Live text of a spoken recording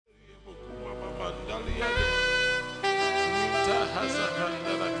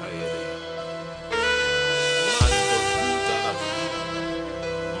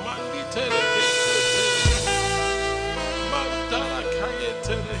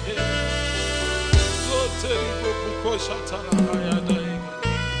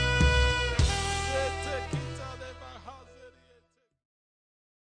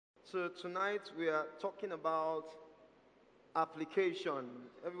So tonight we are talking about application.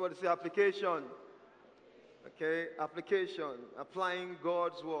 Everybody say application. Okay, application. Applying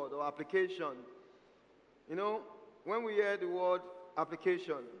God's word or application. You know, when we hear the word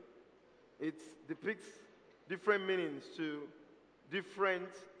application, it depicts different meanings to different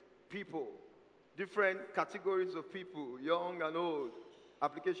people, different categories of people, young and old.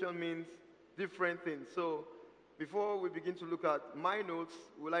 Application means different things. So before we begin to look at my notes,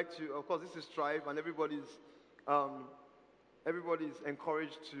 we like to, of course, this is Strive, and everybody's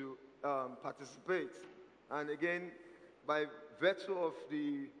encouraged to participate. And again, by virtue of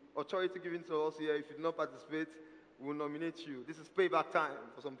the authority given to us here, if you do not participate, we will nominate you. This is payback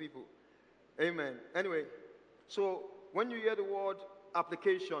time for some people. Amen. Anyway, so when you hear the word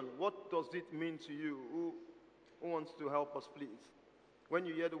application, what does it mean to you? Who wants to help us, please? When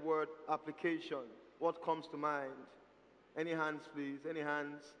you hear the word application, what comes to mind? Any hands, please? Any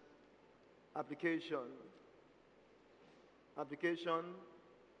hands? Application. Application.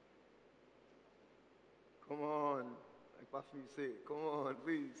 Come on. Like Pastor you say, come on,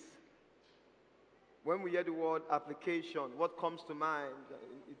 please. When we hear the word application, what comes to mind?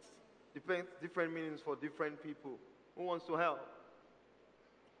 It's different meanings for different people. Who wants to help?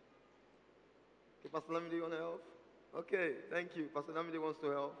 Okay, Pastor Lamide, you want to help? Okay, thank you. Pastor Lamide wants to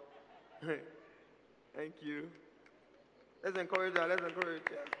help. Thank you. Let's encourage her. Let's encourage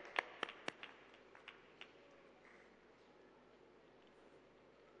her.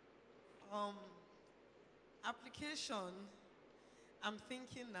 Application. I'm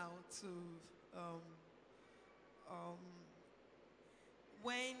thinking now to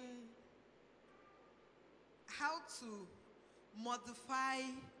when how to modify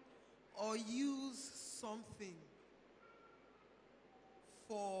or use something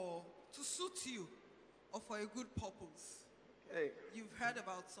to suit you or for a good purpose. Hey. You've heard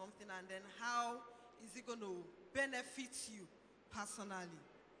about something, and then how is it going to benefit you personally?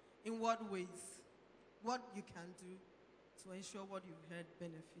 In what ways? What you can do to ensure what you've heard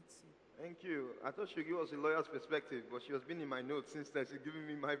benefits you. Thank you. I thought she'd give us a lawyer's perspective, but she has been in my notes since then. She's giving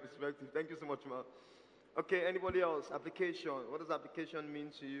me my perspective. Thank you so much, Ma. Okay, anybody else? Application. What does application mean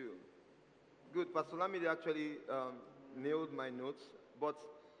to you? Good. Pastor Lamide actually nailed my notes, but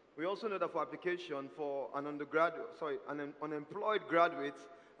we also know that for application for an unemployed graduate,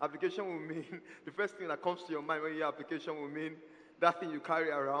 application will mean, the first thing that comes to your mind when you hear application will mean that thing you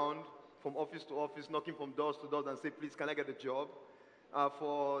carry around from office to office, knocking from doors to doors and say, please, can I get a job?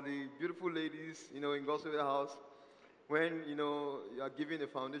 For the beautiful ladies, in Gospel House, when, you are giving a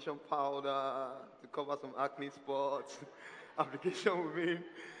foundation powder to cover some acne spots, application will mean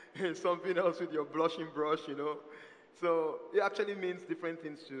something else with your blushing brush, So it actually means different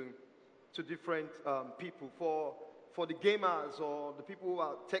things to different people. For the gamers or the people who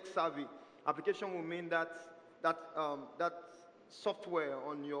are tech savvy, application will mean that software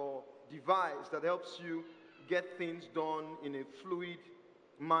on your device that helps you get things done in a fluid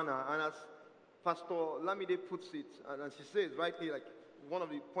manner. And as Pastor Lamide puts it, and she says rightly, like one of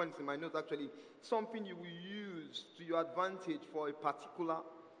the points in my notes actually, something you will use to your advantage for a particular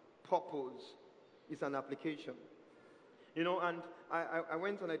purpose is an application. And I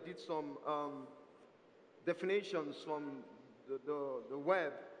went and I did some definitions from the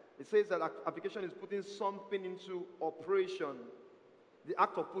web. It says that application is putting something into operation, the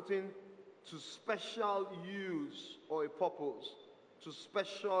act of putting to special use or a purpose. To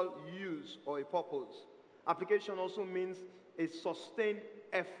special use or a purpose. Application also means a sustained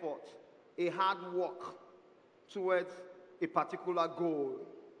effort, a hard work towards a particular goal.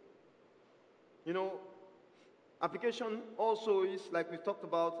 Application also is, like we talked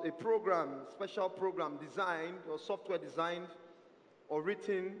about, a program, special program designed or software designed or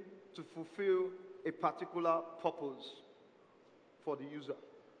written to fulfill a particular purpose for the user.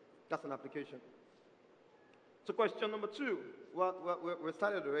 That's an application. So question number 2. Well, we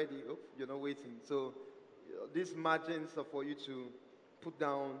started already. Oh, you're not waiting. So these margins are for you to put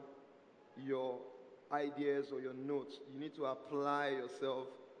down your ideas or your notes. You need to apply yourself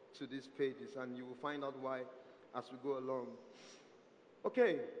to these pages, and you will find out why as we go along.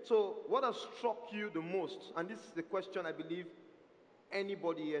 Okay, so what has struck you the most? And this is the question I believe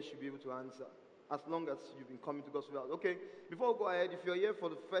anybody here should be able to answer, as long as you've been coming to Gospel House. Okay, before we go ahead, if you're here for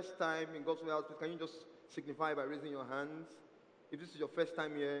the first time in Gospel House, can you just signify by raising your hands? if this is your first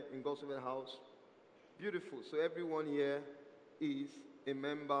time here in God's Over House, beautiful. So everyone here is a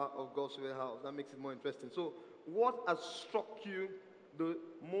member of God's Over House. That makes it more interesting. So what has struck you the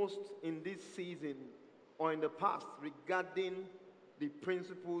most in this season or in the past regarding the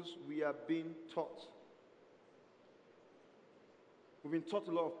principles we are being taught? We've been taught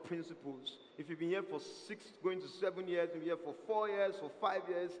a lot of principles. If you've been here for 6, going to 7 years, you've been here for 4 years, for 5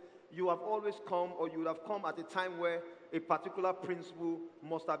 years, you have always come, or you would have come at a time where a particular principle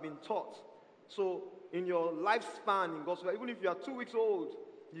must have been taught. So in your lifespan in God's Word, even if you are 2 weeks old,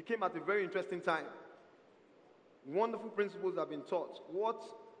 you came at a very interesting time. Wonderful principles have been taught.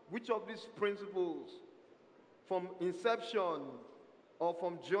 Which of these principles, from inception, or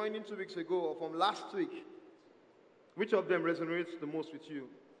from joining 2 weeks ago, or from last week, which of them resonates the most with you?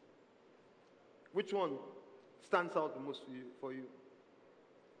 Which one stands out the most for you?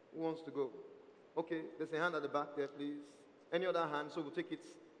 Who wants to go? Okay, there's a hand at the back there, please. Any other hand? So we'll take it,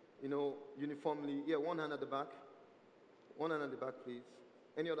 uniformly. Yeah, one hand at the back. One hand at the back, please.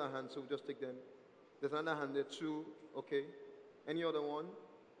 Any other hand? So we'll just take them. There's another hand there, 2. Okay. Any other one?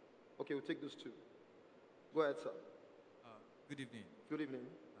 Okay, we'll take those 2. Go ahead, sir. Good evening. Good evening.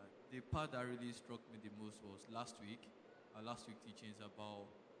 The part that really struck me the most was last week teachings about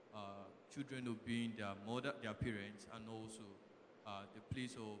children obeying their parents, and also the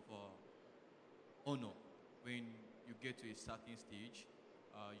place of honor. When you get to a certain stage,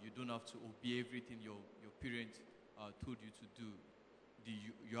 you don't have to obey everything your parents told you to do.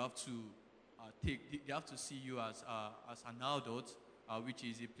 You have to they have to see you as an adult, which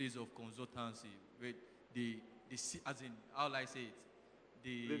is a place of consultancy, where they see, as in, how will I say it?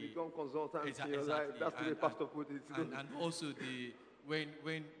 They become consultants. Exactly. That's the way Pastor put it. And also when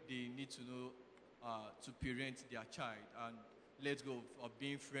they need to know to parent their child and let go of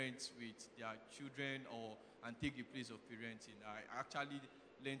being friends with their children and take the place of parenting. I actually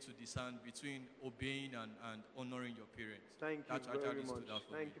learned to discern between obeying and honoring your parents. Thank you That's very much.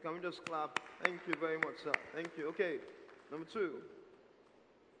 Thank you. Can we just clap? Thank you very much, sir. Thank you. Okay, number 2.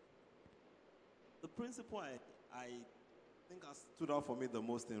 The principle I think has stood out for me the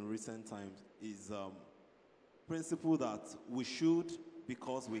most in recent times is principle that we should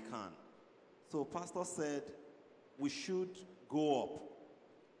because we can. So Pastor said we should go up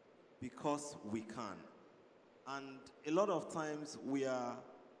because we can. And a lot of times we are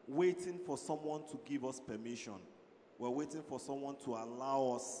waiting for someone to give us permission. We're waiting for someone to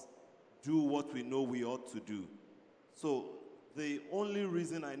allow us do what we know we ought to do. So the only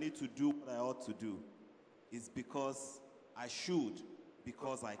reason I need to do what I ought to do is because I should,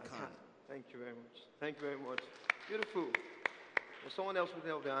 because I can. Thank you very much. Thank you very much. Beautiful. Was someone else with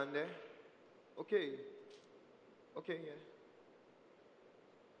their hand there? Okay. Okay, yeah.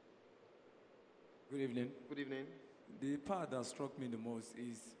 Good evening. Good evening. The part that struck me the most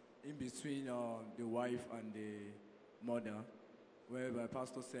is in between the wife and the mother, where my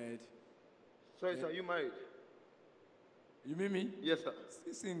pastor said... Sorry, sir, are you married? You mean me? Yes, sir.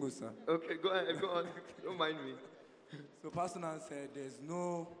 Single, sir. Okay, go ahead, go on. Don't mind me. So Pastor Nan said there's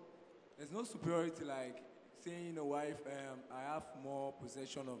no superiority like saying a wife, I have more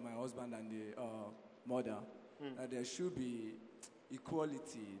possession of my husband than the mother. There should be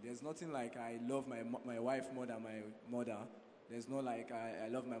equality. There's nothing like I love my wife more than my mother. There's no like I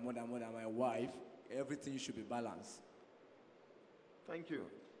love my mother more than my wife. Everything should be balanced. Thank you.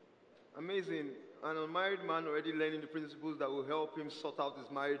 Amazing. An unmarried man already learning the principles that will help him sort out his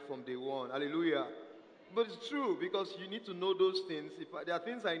marriage from day one. Hallelujah. But it's true, because you need to know those things. There are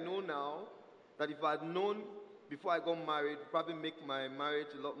things I know now that if I had known before I got married, would probably make my marriage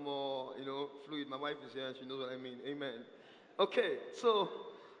a lot more, fluid. My wife is here and she knows what I mean. Amen. Okay, so,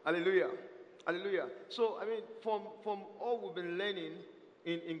 hallelujah. Hallelujah. So, from all we've been learning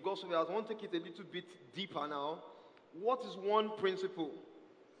in God's Word, I want to take it a little bit deeper now. What is one principle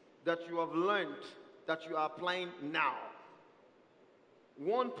that you have learned that you are applying now?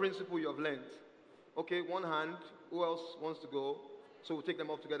 One principle you have learned. Okay, one hand. Who else wants to go? So we'll take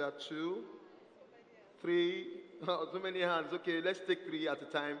them up together. 2, 3. Oh, so many hands. Okay, let's take 3 at a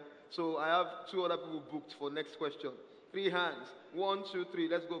time. So I have 2 other people booked for next question. 3 hands. 1, 2, 3.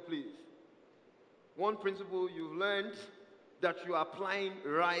 Let's go, please. One principle you've learned that you are applying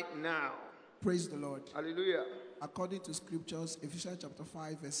right now. Praise the Lord. Hallelujah. According to scriptures, Ephesians chapter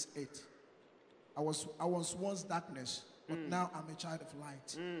 5, verse 8. I was once darkness, but now I'm a child of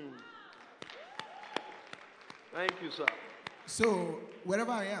light. Thank you, sir. So,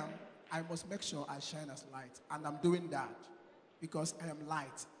 wherever I am, I must make sure I shine as light. And I'm doing that because I am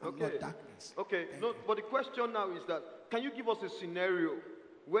light and not darkness. Okay, but the question now is that, can you give us a scenario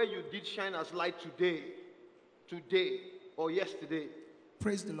where you did shine as light today, or yesterday?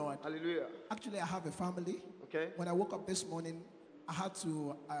 Praise the Lord. Hallelujah. Actually, I have a family. Okay. When I woke up this morning, I had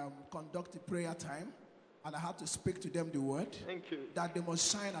to conduct a prayer time, and I had to speak to them the word. Thank you. That they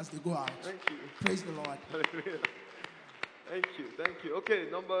must shine as they go out. Thank you. Praise the Lord. Hallelujah. Thank you. Thank you. Okay,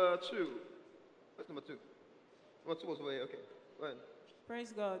 number 2. What's number 2? Number 2 was over here. Okay. Go ahead.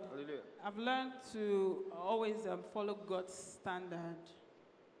 Praise God. Hallelujah. I've learned to always follow God's standard,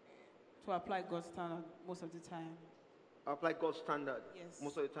 to apply God's standard most of the time. Apply God's standard Yes.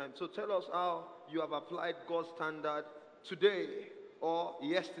 most of the time. So tell us how you have applied God's standard today or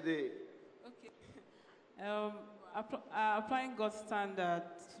yesterday. Okay. Applying God's standard,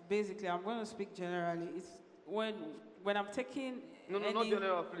 basically, I'm going to speak generally. It's when I'm taking No, not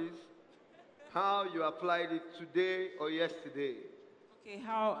general, please. How you applied it today or yesterday. Okay,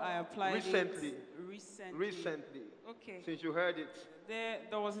 how I applied Recently. it Recently. Okay. Since you heard it.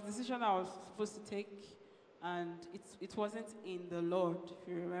 There was a decision I was supposed to take, and it wasn't in the Lord. If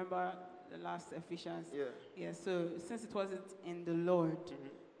you remember the last Ephesians. Yeah. Yeah. So since it wasn't in the Lord,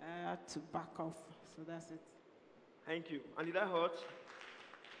 I had to back off. So that's it. Thank you. And did that hurt?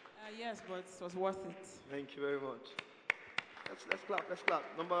 Yes, but it was worth it. Thank you very much. Let's clap. Let's clap.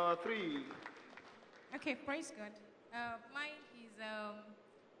 Number 3. Okay, praise God. Mine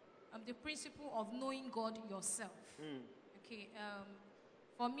is the principle of knowing God yourself. Okay,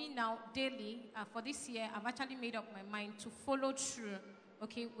 for me now, daily, for this year, I've actually made up my mind to follow through,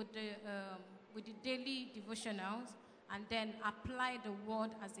 okay, with the daily devotionals, and then apply the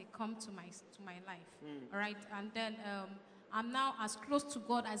word as they come to my life. All right, and then I'm now as close to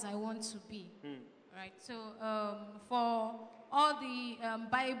God as I want to be. All right, so for all the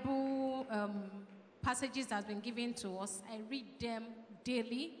Bible passages that's been given to us, I read them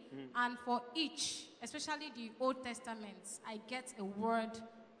daily, and for each, especially the Old Testament, I get a word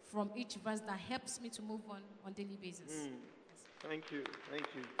from each verse that helps me to move on daily basis. Yes. Thank you. Thank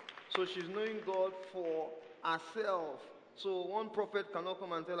you. So she's knowing God for herself. So one prophet cannot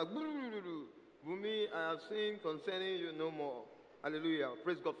come and tell her, Bumi, I have seen concerning you no more. Hallelujah.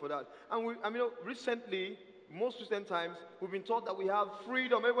 Praise God for that. And recently, most recent times, we've been taught that we have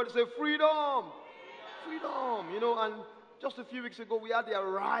freedom. Everybody say freedom. Freedom. And just a few weeks ago, we had the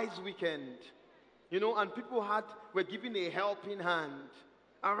Arise weekend. And people were giving a helping hand.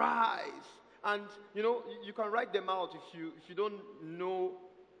 Arise. And, you can write them out if you don't know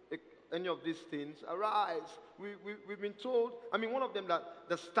any of these things. Arise. We've been told, one of them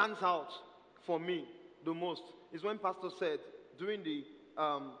that stands out for me the most is when Pastor said during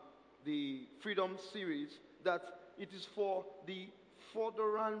the Freedom series that it is for the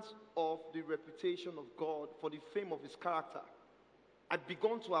furtherance of the reputation of God, for the fame of his character. I've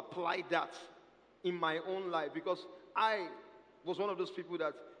begun to apply that in my own life because I was one of those people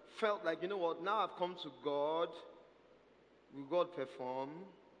that felt like, now I've come to God. Will God perform?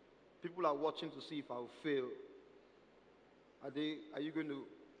 People are watching to see if I'll fail. Are you going to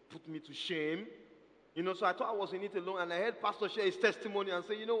put me to shame? So I thought I was in it alone, and I heard Pastor share his testimony and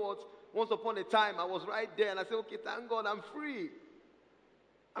say, once upon a time I was right there, and I said, okay, thank God, I'm free.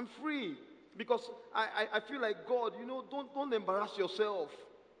 I'm free. Because I feel like, God, don't embarrass yourself.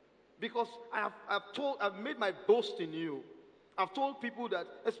 Because I've made my boast in you. I've told people that,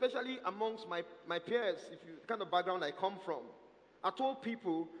 especially amongst my peers, if you the kind of background I come from, I told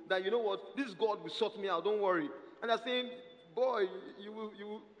people that, this God will sort me out, don't worry. And they're saying, boy,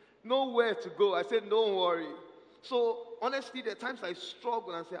 you know where to go. I said, don't worry. So, honestly, there are times I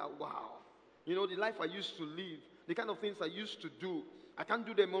struggle and say, wow, the life I used to live, the kind of things I used to do, I can't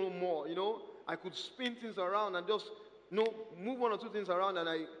do them anymore, I could spin things around and just, move one or two things around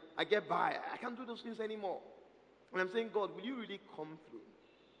and I get by. I can't do those things anymore. And I'm saying, God, will you really come through?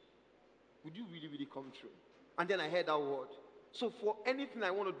 Would you really, really come through? And then I heard that word. So for anything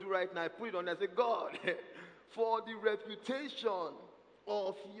I want to do right now, I put it on and I say, God, for the reputation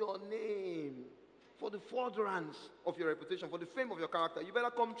of your name, for the furtherance of your reputation, for the fame of your character, you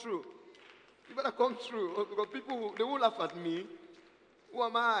better come through. You better come through. Because people, they will laugh at me. Who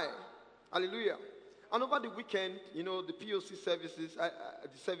am I? Hallelujah. And over the weekend, the POC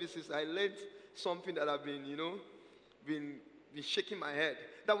services, I learned something that I've been, been shaking my head.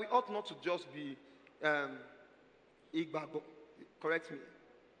 That we ought not to just be Igbagbo. Correct me,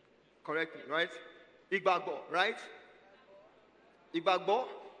 right? Igbagbo, right? Igbagbo.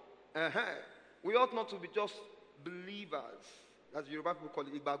 We ought not to be just believers, as Yoruba people call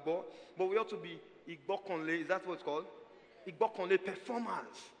it, Igbagbo, but we ought to be Igbokanle. Is that what it's called? Igbokanle,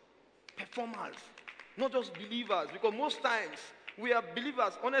 performers, not just believers. Because most times we are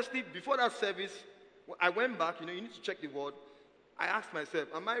believers. Honestly, before that service, I went back. You need to check the word. I asked myself,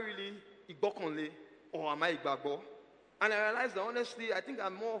 am I really Igbokanle or am I Igbagbo? And I realized that honestly, I think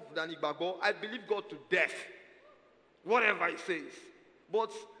I'm more than Igbago. I believe God to death, whatever He says.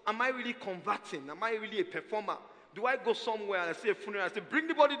 But am I really converting? Am I really a performer? Do I go somewhere and I see a funeral and I say, bring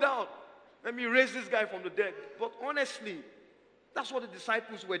the body down. Let me raise this guy from the dead. But honestly, that's what the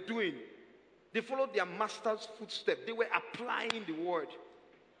disciples were doing. They followed their master's footsteps. They were applying the word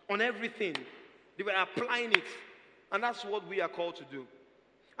on everything. They were applying it. And that's what we are called to do.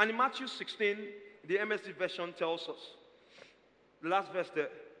 And in Matthew 16, the MSC version tells us, the last verse there,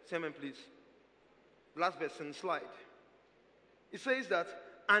 Simon, please. The last verse in the slide. It says that,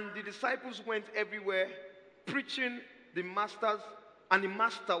 and the disciples went everywhere preaching the masters, and the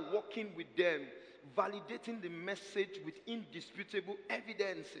master walking with them, validating the message with indisputable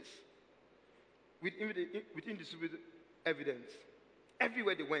evidences. With indisputable evidence.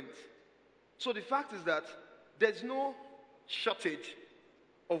 Everywhere they went. So the fact is that there's no shortage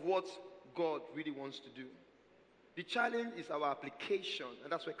of what God really wants to do. The challenge is our application,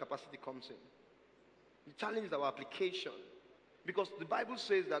 and that's where capacity comes in. The challenge is our application. Because the Bible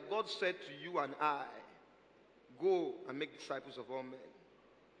says that God said to you and I, go and make disciples of all men.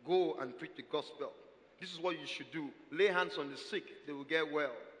 Go and preach the gospel. This is what you should do. Lay hands on the sick, they will get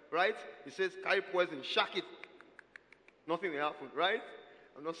well. Right? It says, carry poison, shack it. Nothing will happen, right?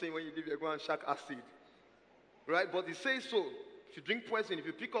 I'm not saying when you leave, you're going to shack acid. Right? But it says so. If you drink poison, if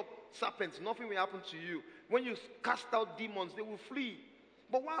you pick up serpents, nothing will happen to you. When you cast out demons, they will flee.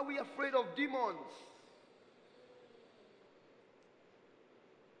 But why are we afraid of demons?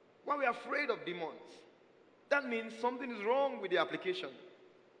 Why are we afraid of demons? That means something is wrong with the application.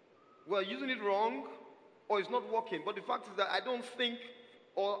 We're using it wrong, or it's not working. But the fact is that I don't think,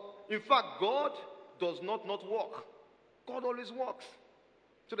 or in fact, God does not work. God always works.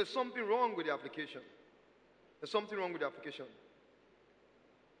 So there's something wrong with the application. There's something wrong with the application.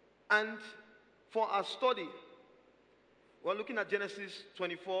 And for our study, we're looking at Genesis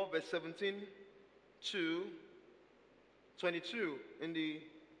 24, verse 17 to 22 in the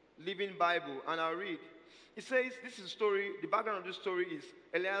Living Bible. And I'll read. It says, this is a story, the background of this story is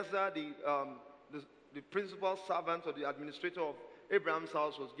Eliezer, the principal servant or the administrator of Abraham's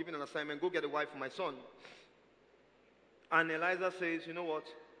house, was given an assignment, go get a wife for my son. And Eliezer says, you know what,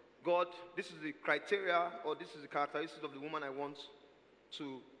 God, this is the criteria, or this is the characteristic of the woman I want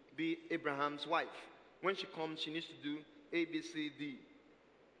to be Abraham's wife. When she comes, she needs to do A, B, C, D.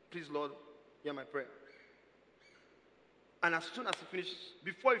 Please, Lord, hear my prayer. And as soon as he finishes,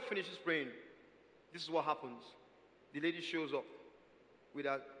 before he finishes praying, this is what happens. The lady shows up with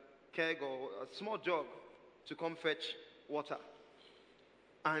a keg or a small jug to come fetch water.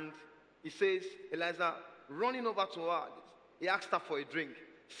 And he says, Eliza, running over to her, he asked her for a drink.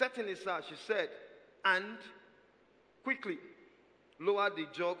 Certainly, sir, she said, and quickly lowered the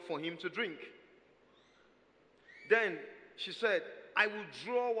jug for him to drink. Then she said, I will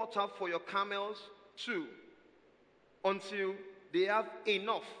draw water for your camels too, until they have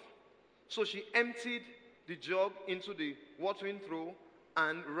enough. So she emptied the jug into the watering trough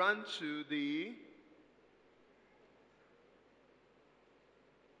and ran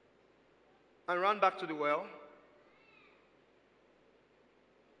back to the well.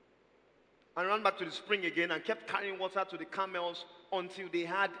 And ran back to the spring again and kept carrying water to the camels until they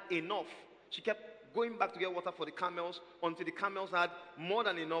had enough. She kept going back to get water for the camels until the camels had more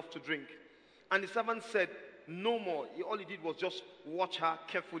than enough to drink. And the servant said, no more. All he did was just watch her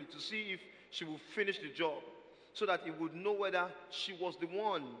carefully to see if she would finish the job so that he would know whether she was the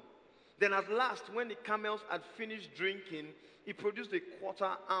one. Then at last, when the camels had finished drinking, he produced a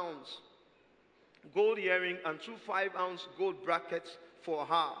 1/4 ounce gold earring and 2 5-ounce gold brackets for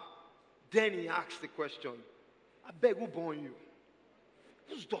her. Then he asked the question, I beg, who born you?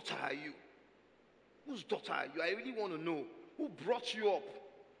 Whose daughter are you? Whose daughter are you? I really want to know. Who brought you up?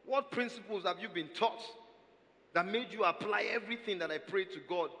 What principles have you been taught that made you apply everything that I prayed to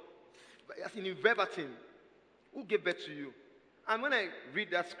God as in verbatim? Who gave birth to you? And when I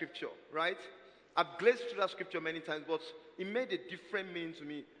read that scripture, right, I've glazed through that scripture many times, but it made a different meaning to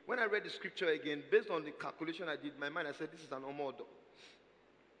me. When I read the scripture again, based on the calculation I did in my mind, I said, this is an omodo.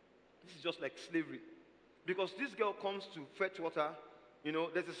 This is just like slavery. Because this girl comes to fetch water. You know,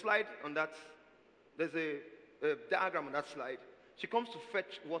 there's a slide on that. There's a diagram on that slide. She comes to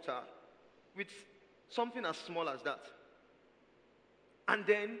fetch water with something as small as that. And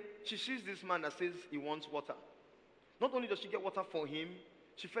then she sees this man that says he wants water. Not only does she get water for him,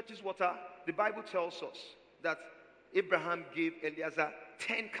 she fetches water. The Bible tells us that Abraham gave Eliezer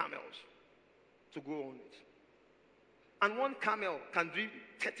 10 camels to go on it. And one camel can drink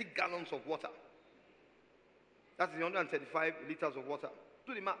 30 gallons of water. That's 135 liters of water.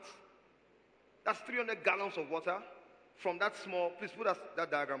 Do the maths. That's 300 gallons of water from that small, please put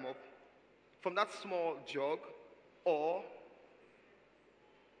that diagram up, from that small jug, or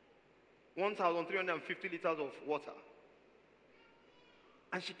 1,350 liters of water.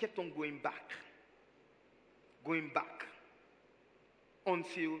 And she kept on going back,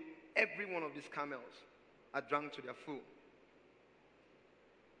 until every one of these camels had drunk to their full.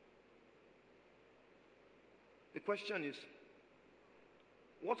 The question is,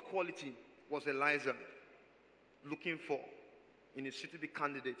 what quality was Elijah looking for in a suitable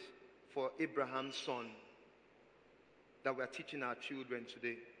candidate for Abraham's son that we are teaching our children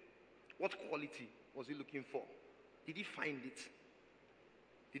today? What quality was he looking for? Did he find it?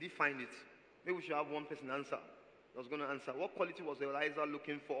 Did he find it? Maybe we should have one person answer. I was going to answer. What quality was Elijah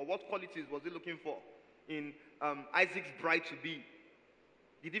looking for? Or what qualities was he looking for in Isaac's bride-to-be?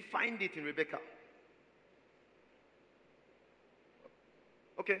 Did he find it in Rebecca?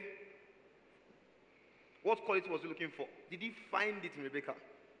 Okay. What quality was he looking for? Did he find it in Rebecca?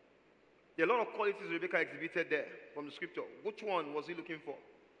 There are a lot of qualities Rebecca exhibited there from the scripture. Which one was he looking for?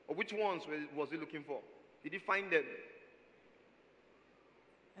 Or which ones was he looking for? Did he find them?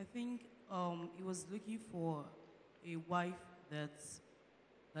 I think he was looking for a wife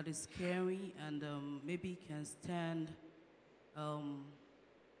that is caring and maybe can stand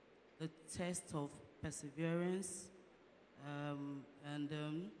the test of perseverance and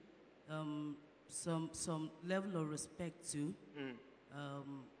some level of respect too.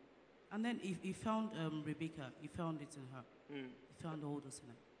 And then he found Rebecca. He found it in her. He found all those in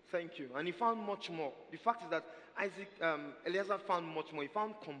her. Thank you. And he found much more. The fact is that Eliezer found much more. He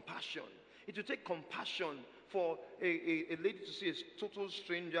found compassion. It will take compassion for a lady to see a total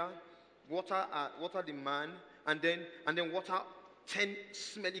stranger, water the man, and then water 10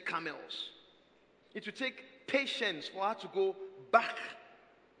 smelly camels. It will take patience for her to go back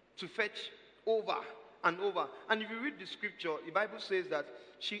to fetch over and over. And if you read the scripture, the Bible says that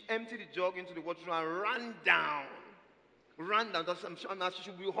she emptied the jug into the water and ran down. She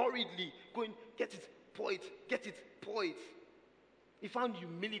should be hurriedly going, get it, pour it, get it, pour it. He found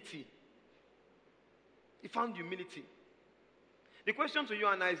humility. He found humility. The question to you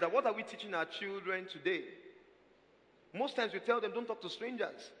and I is that what are we teaching our children today? Most times we tell them, don't talk to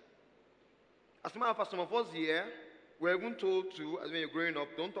strangers. As a matter of fact, some of us here were even told to, as when you're growing up,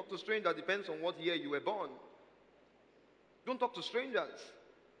 don't talk to strangers. Depends on what year you were born. Don't talk to strangers.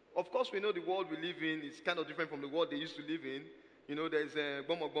 Of course, we know the world we live in is kind of different from the world they used to live in. You know, there's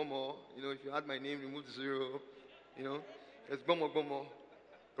Bomo Bomo. You know, if you add my name, remove the zero. You know, there's Bomo Bomo.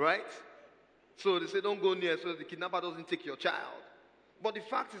 Right? So they say, don't go near so the kidnapper doesn't take your child. But the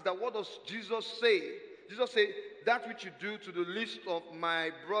fact is that what does Jesus say? Jesus said, that which you do to the least of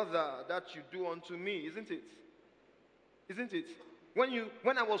my brother, that you do unto me. Isn't it? Isn't it?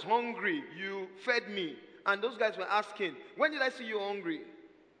 When I was hungry, you fed me. And those guys were asking, when did I see you hungry?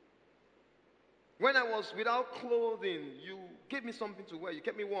 When I was without clothing, you gave me something to wear. You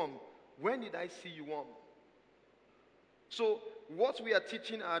kept me warm. When did I see you warm? So, what we are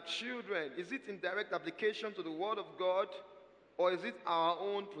teaching our children, is it in direct application to the Word of God, or is it our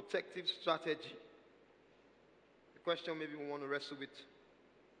own protective strategy? The question maybe we want to wrestle with.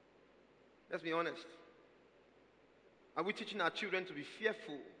 Let's be honest. Are we teaching our children to be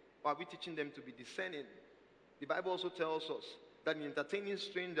fearful, or are we teaching them to be discerning? The Bible also tells us that in entertaining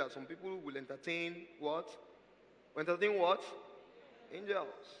strangers, some people will entertain what? Entertain what? Angels.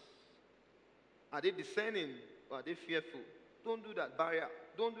 Are they discerning or are they fearful? Don't do that. Barrier.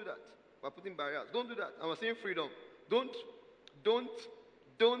 Don't do that. We're putting barriers. Don't do that. And we're saying freedom. Don't.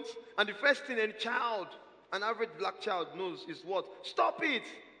 And the first thing any child, an average black child knows is what? Stop it.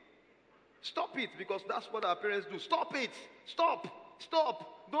 Stop it, because that's what our parents do. Stop it.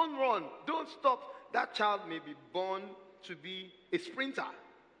 Stop. Don't run. Don't stop. That child may be born to be a sprinter,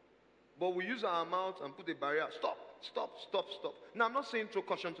 but we use our mouth and put a barrier. Stop. Now, I'm not saying throw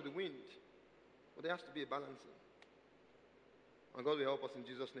caution to the wind, but there has to be a balancing. And God will help us in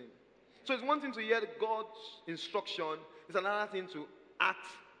Jesus' name. So it's one thing to hear God's instruction, it's another thing to act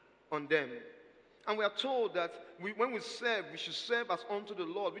on them. And we are told that when we serve, we should serve as unto the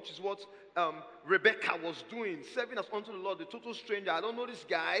Lord, which is what Rebecca was doing, serving as unto the Lord, the total stranger. I don't know this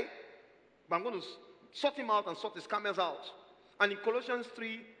guy, but I'm going to sort him out and sort his camels out. And in Colossians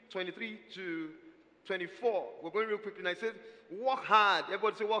 3:23 to 24, we're going real quickly, and it says, work hard.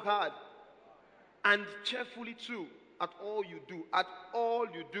 Everybody say, work hard. And cheerfully too, at all you do. At all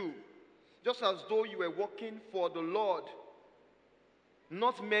you do. Just as though you were working for the Lord,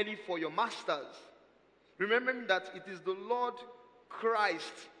 not merely for your masters. Remembering that it is the Lord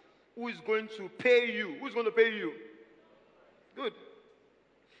Christ who is going to pay you. Who is going to pay you? Good.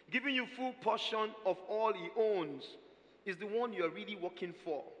 Giving you full portion of all he owns. is the one you're really working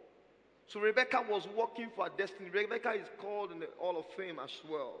for. So Rebecca was working for her destiny. Rebecca is called in the Hall of Fame as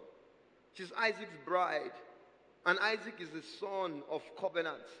well. She's Isaac's bride. And Isaac is the son of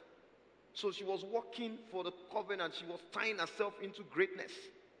covenant. So she was working for the covenant. She was tying herself into greatness.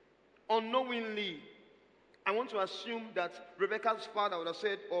 Unknowingly, I want to assume that Rebecca's father would have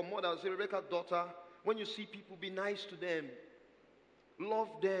said, or mother would say, Rebecca's daughter, when you see people, be nice to them. Love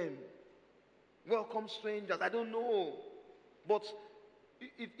them. Welcome strangers. I don't know. But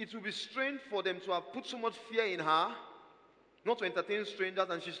it will be strange for them to have put so much fear in her, not to entertain strangers,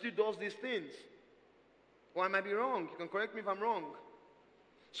 and she still does these things. Or I might be wrong. You can correct me if I'm wrong.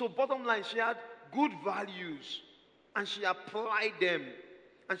 So bottom line, she had good values, and she applied them.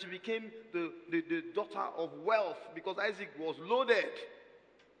 And she became the daughter of wealth, because Isaac was loaded.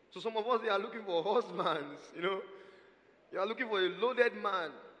 So some of us, they are looking for husbands, you know. You are looking for a loaded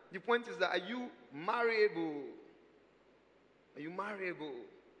man. The point is that, are you marriable? Are you marriable?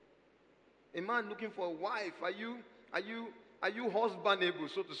 A man looking for a wife, are you husbandable,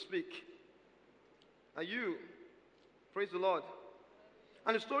 so to speak? Are you? Praise the Lord.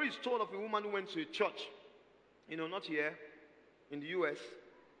 And the story is told of a woman who went to a church, not here, in the US.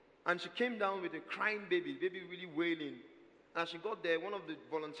 And she came down with a crying baby really wailing. And as she got there, one of the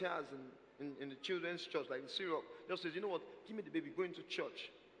volunteers in the children's church, like in Syrup, just says, you know what, give me the baby, go into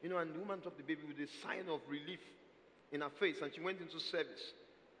church. And the woman took the baby with a sign of relief in her face, and she went into service.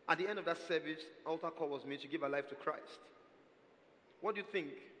 At the end of that service, altar call was made. She gave her life to Christ. What do you think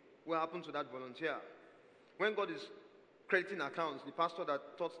will happen to that volunteer? When God is crediting accounts, the pastor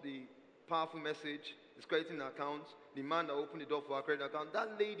that taught the powerful message is crediting accounts, the man that opened the door for her credit account,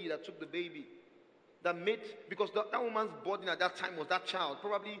 that lady that took the baby, because that woman's burden at that time was that child.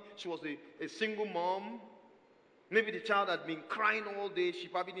 Probably she was a single mom. Maybe the child had been crying all day. She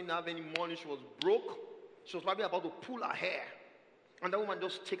probably didn't have any money. She was broke. She was probably about to pull her hair. And that woman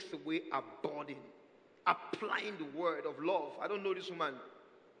just takes away her burden, applying the word of love. I don't know this woman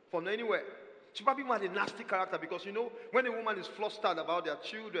from anywhere. She probably had a nasty character, because when a woman is flustered about their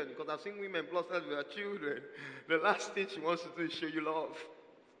children, because I've seen women flustered with their children, the last thing she wants to do is show you love.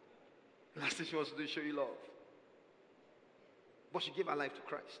 The last thing she wants to do is show you love. But she gave her life to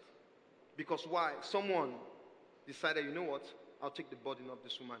Christ. Because why? Someone decided, you know what? I'll take the burden of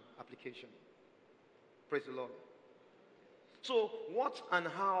this woman. Application. Praise the Lord. So what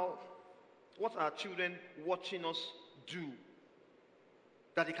are children watching us do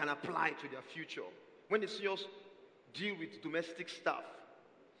that they can apply to their future? When they see us deal with domestic stuff,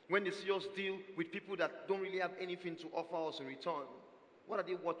 when they see us deal with people that don't really have anything to offer us in return, what are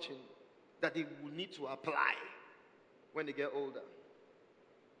they watching that they will need to apply when they get older?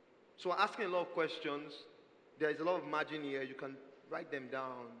 So asking a lot of questions. There is a lot of margin here. You can write them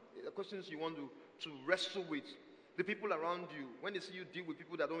down. The questions you want to wrestle with. The people around you, when they see you deal with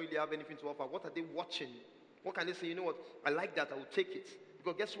people that don't really have anything to offer, what are they watching? What can they say? You know what? I like that. I will take it.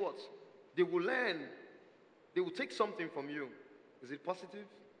 Because guess what? They will learn. They will take something from you. Is it positive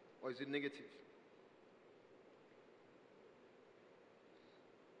or is it negative?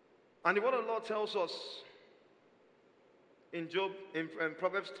 And the word of the Lord tells us in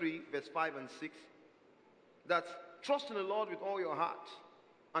Proverbs 3, verse 5 and 6, that trust in the Lord with all your heart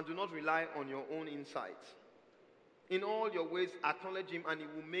and do not rely on your own insight. In all your ways, acknowledge Him, and He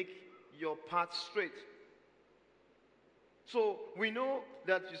will make your path straight. So we know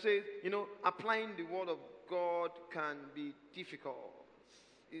that applying the word of God can be difficult.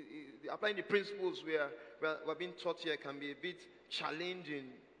 Applying the principles we're being taught here can be a bit challenging.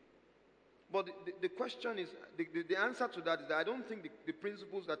 But the question is, the answer to that is that I don't think the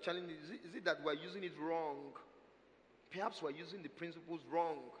principles are challenging. Is it that we're using it wrong? Perhaps we're using the principles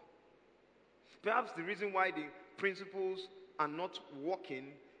wrong. Perhaps the reason why the principles are not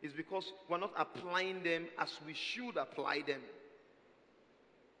working is because we're not applying them as we should apply them.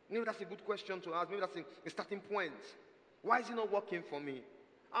 Maybe that's a good question to ask. Maybe that's a starting point. Why is it not working for me?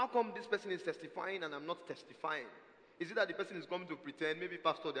 How come this person is testifying and I'm not testifying? Is it that the person is coming to pretend? Maybe,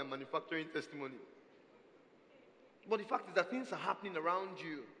 pastor, they're manufacturing testimony. But the fact is that things are happening around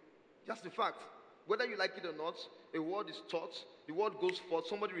you. Just the fact. Whether you like it or not, a word is taught, the word goes forth,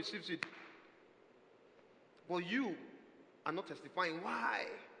 somebody receives it. But you are not testifying. Why?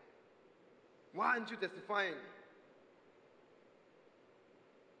 Why aren't you testifying?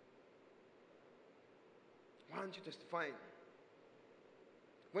 Why aren't you testifying?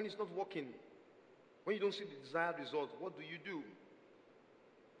 When it's not working, when you don't see the desired result, what do?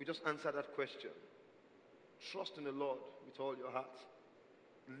 We just answer that question. Trust in the Lord with all your heart.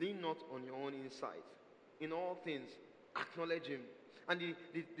 Lean not on your own insight. In all things, acknowledge Him. And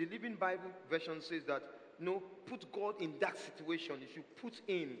the Living Bible version says that put God in that situation. If you put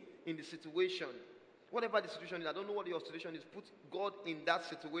in the situation, whatever the situation is, I don't know what your situation is, put God in that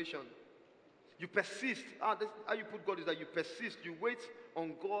situation. You persist. How you put God is that you persist. You wait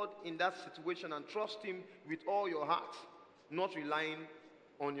on God in that situation and trust Him with all your heart, not relying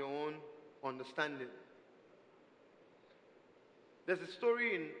on your own understanding. There's a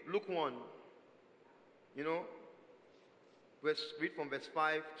story in Luke 1. Read from verse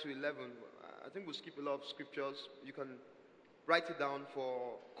 5 to 11. I think we'll skip a lot of scriptures. You can write it down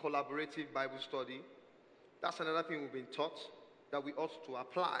for collaborative Bible study. That's another thing we've been taught that we ought to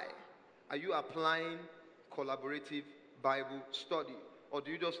apply. Are you applying collaborative Bible study? Or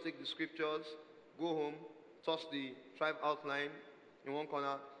do you just take the scriptures, go home, toss the tribe outline in one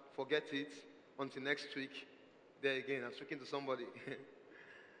corner, forget it until next week? There again, I'm speaking to somebody.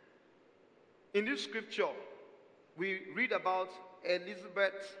 In this scripture, we read about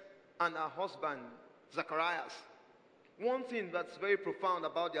Elizabeth and her husband, Zacharias. One thing that's very profound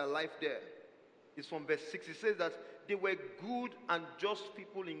about their life there is from verse 6. It says that they were good and just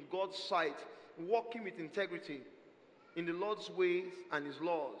people in God's sight, walking with integrity in the Lord's ways and His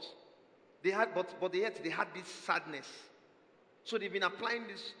laws. But yet they had this sadness. So they've been applying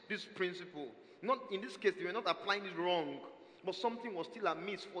this principle. Not in this case, they were not applying it wrong, but something was still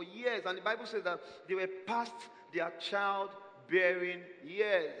amiss for years. And the Bible says that they were past their childbearing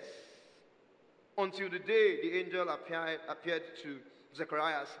years until the day the angel appeared to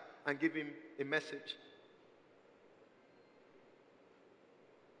Zacharias and gave him a message.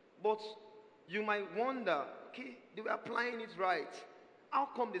 But you might wonder, okay, they were applying it right. How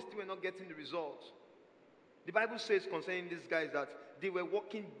come they still were not getting the result? The Bible says concerning these guys that they were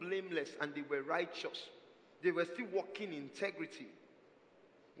walking blameless and they were righteous. They were still walking in integrity.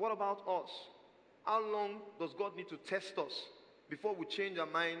 What about us? How long does God need to test us before we change our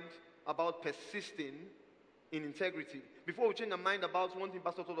mind about persisting in integrity? Before we change our mind about one thing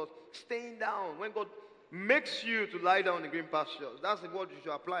Pastor told us, staying down. When God makes you to lie down in green pastures, that's the word you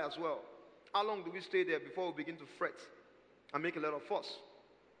should apply as well. How long do we stay there before we begin to fret and make a lot of fuss?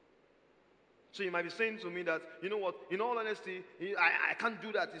 So you might be saying to me that, you know what, in all honesty, I can't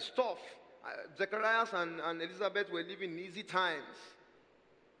do that. It's tough. Zacharias and Elizabeth were living in easy times.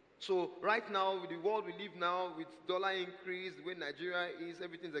 So right now, with the world we live now, with dollar increase, the way Nigeria is,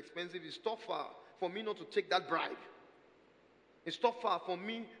 everything's expensive, it's tougher for me not to take that bribe. It's tougher for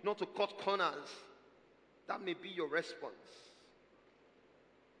me not to cut corners. That may be your response.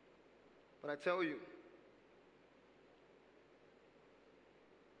 But I tell you,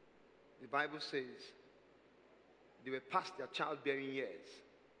 the Bible says they were past their childbearing years,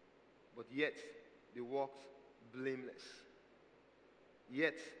 but yet they walked blameless.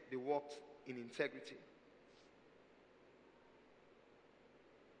 Yet they walked in integrity.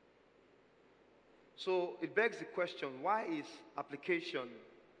 So it begs the question, why is application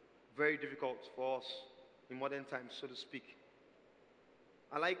very difficult for us in modern times, so to speak?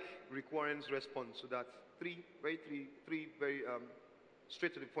 I like Rick Warren's response to that. Three very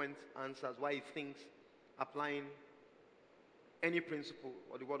straight to the point answers why he thinks applying any principle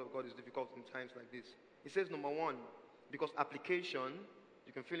or the word of God is difficult in times like this. He says, number one, because application,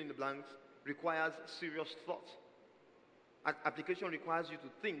 you can fill in the blanks, requires serious thought. Application requires you to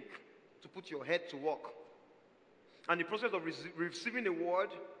think, to put your head to work. And the process of receiving a word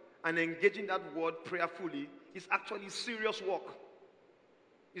and engaging that word prayerfully is actually serious work.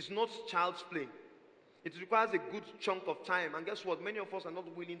 It's not child's play. It requires a good chunk of time. And guess what? Many of us are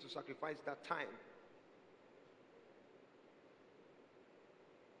not willing to sacrifice that time.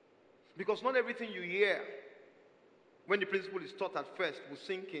 Because not everything you hear when the principle is taught at first will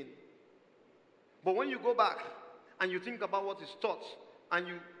sink in. But when you go back and you think about what is taught and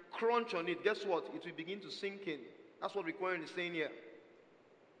you crunch on it, guess what? It will begin to sink in. That's what Warren is saying here.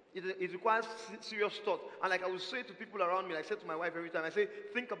 It requires serious thought. And like I would say to people around me, like I say to my wife every time, I say,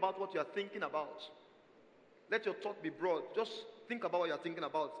 think about what you are thinking about. Let your thought be broad. Just think about what you are thinking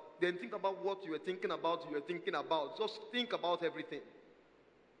about. Then think about what you are thinking about, Just think about everything.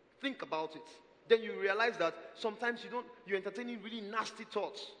 Think about it. Then you realize that sometimes you're entertaining really nasty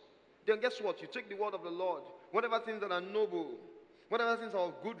thoughts. Then guess what? You take the word of the Lord. Whatever things that are noble, whatever things are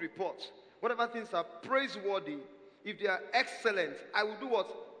of good report, whatever things are praiseworthy, if they are excellent, I will do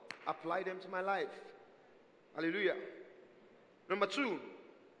what? Apply them to my life. Hallelujah. Number two,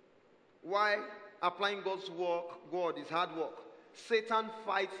 why applying God's word is hard work. Satan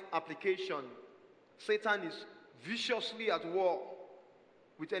fights application. Satan is viciously at war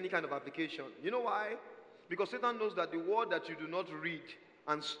with any kind of application. You know why? Because Satan knows that the word that you do not read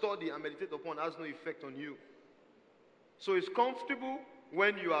and study and meditate upon has no effect on you. So it's comfortable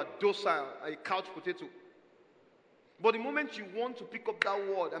when you are docile, a couch potato. But the moment you want to pick up that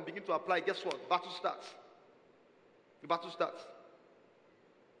word and begin to apply, guess what? Battle starts. The battle starts.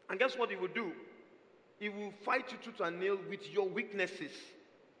 And guess what he will do? He will fight you tooth and nail with your weaknesses.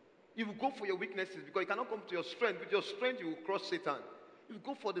 He will go for your weaknesses because he cannot come to your strength. With your strength, you will cross Satan. He will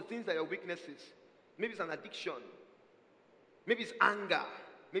go for the things that are your weaknesses. Maybe it's an addiction. Maybe it's anger.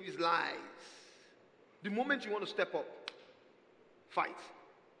 Maybe it's lies. The moment you want to step up, fight.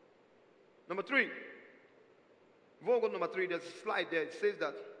 Number 3. Before we go to number 3, there's a slide there. It says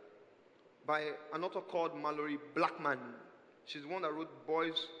that by an author called Mallory Blackman. She's the one that wrote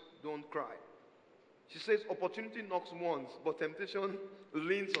Boys Don't Cry. She says, opportunity knocks once, but temptation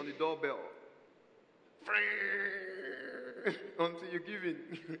leans on the doorbell. Until you give in.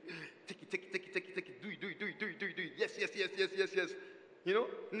 Take it. Do it. Yes. You know?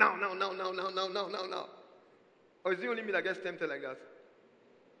 Now. Or is it only me that gets tempted like that?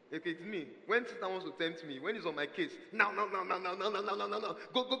 Okay, it's me. When Satan wants to tempt me, when he's on my case, now.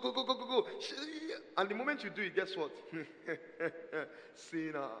 Go. And the moment you do it, guess what?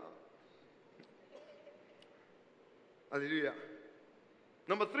 Sinner. Hallelujah.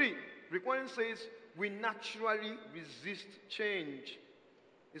 Number 3, Requirement says we naturally resist change.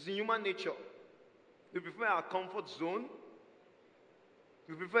 It's in human nature. We prefer our comfort zone.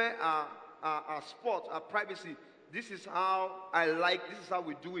 We prefer our sport, our privacy. This is how I like, this is how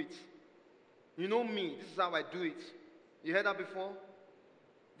we do it. You know me, this is how I do it. You heard that before?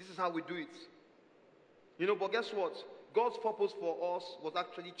 This is how we do it. You know, but guess what? God's purpose for us was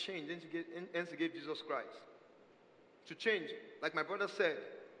actually change. Hence he gave Jesus Christ. To change, like my brother said,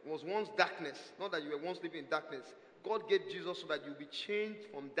 was once darkness. Not that you were once living in darkness. God gave Jesus so that you'll be changed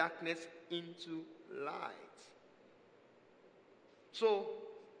from darkness into light. So,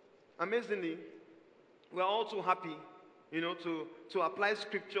 amazingly, we're all too happy, to apply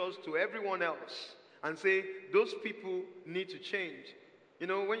scriptures to everyone else and say, those people need to change. You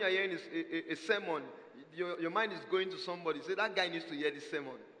know, when you're hearing a sermon, your mind is going to somebody. Say, that guy needs to hear this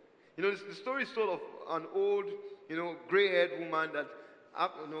sermon. You know, the story is told of an old, gray-haired woman that,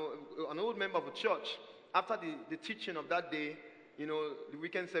 an old member of a church. After the teaching of that day, the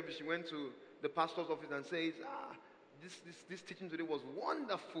weekend service, she went to the pastor's office and says, this teaching today was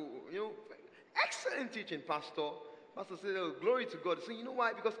wonderful. Excellent teaching, Pastor. Pastor said, oh, glory to God. So you know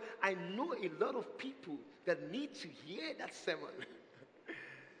why? Because I know a lot of people that need to hear that sermon.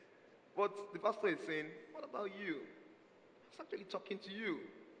 But the pastor is saying, what about you? I was actually talking to you.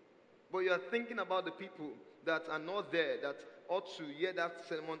 But you are thinking about the people that are not there, that ought to hear that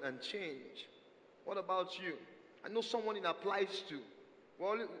sermon and change. What about you? I know someone it applies to.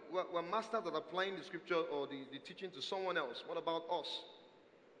 We're masters at applying the scripture or the teaching to someone else. What about us?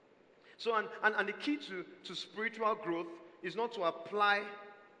 So, and the key to spiritual growth is not to apply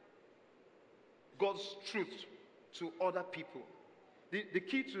God's truth to other people. The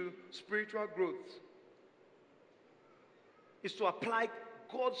key to spiritual growth is to apply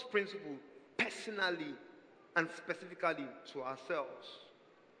God's principle personally and specifically to ourselves.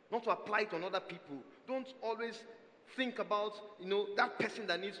 Not to apply it on other people. Don't always think about, that person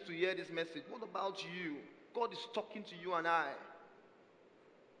that needs to hear this message. What about you? God is talking to you and I.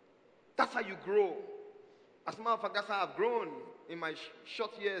 That's how you grow. As a matter of fact, that's how I've grown in my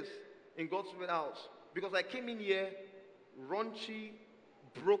short years in God's Word House. Because I came in here raunchy,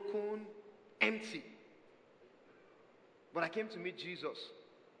 broken, empty. But I came to meet Jesus.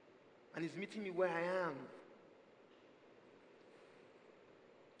 And he's meeting me where I am.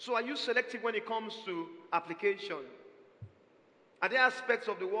 So are you selective when it comes to application? Are there aspects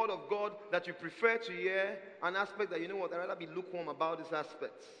of the Word of God that you prefer to hear, and aspects that, I'd rather be lukewarm about these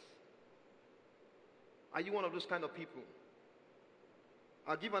aspects? Are you one of those kind of people?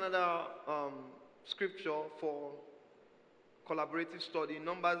 I'll give another scripture for collaborative study,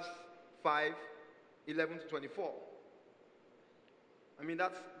 Numbers 5, 11 to 24. I mean,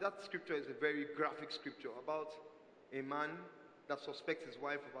 that scripture is a very graphic scripture about a man that suspects his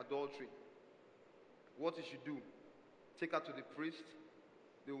wife of adultery. What he should do? Take her to the priest.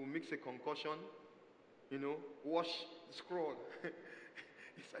 They will mix a concoction, wash the scroll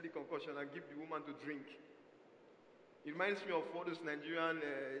inside the concoction and give the woman to drink. It reminds me of all this Nigerian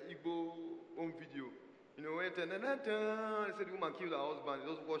Igbo home video. When they say the woman killed her husband, they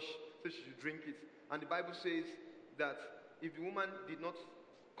just wash, so she should drink it. And the Bible says that if the woman did not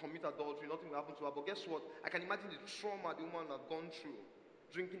commit adultery, nothing will happen to her. But guess what? I can imagine the trauma the woman had gone through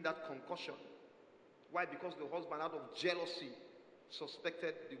drinking that concoction. Why? Because the husband, out of jealousy,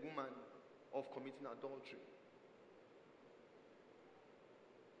 suspected the woman of committing adultery.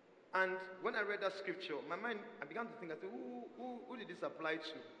 And when I read that scripture, my mind, I began to think, I said, who did this apply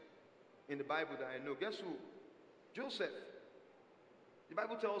to in the Bible that I know? Guess who? Joseph. The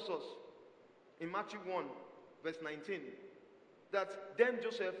Bible tells us in Matthew 1, verse 19, that then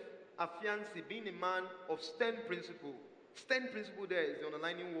Joseph, a fiancé, being a man of stern principle. Stern principle there is the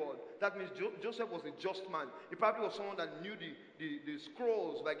underlining word. That means Joseph was a just man. He probably was someone that knew the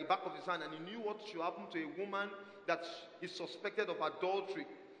scrolls like the back of his hand, and he knew what should happen to a woman that is suspected of adultery.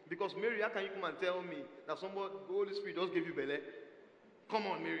 Because Mary, how can you come and tell me that somebody, the Holy Spirit just gave you belly? Come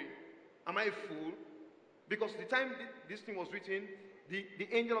on, Mary. Am I a fool? Because the time this thing was written, the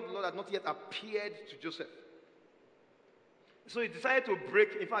angel of the Lord had not yet appeared to Joseph. So he decided to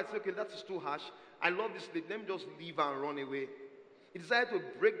break. In fact, he said, okay, that is too harsh. I love this lady. Let me just leave her and run away. He decided to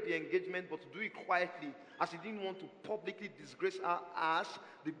break the engagement, but to do it quietly, as he didn't want to publicly disgrace her, as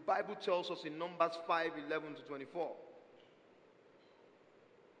the Bible tells us in Numbers 5:11 to 24.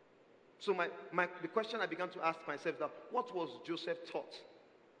 So the question I began to ask myself is that, what was Joseph taught?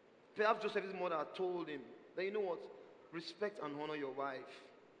 Perhaps Joseph's mother had told him that, you know what, respect and honor your wife.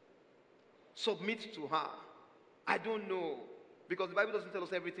 Submit to her. I don't know, because the Bible doesn't tell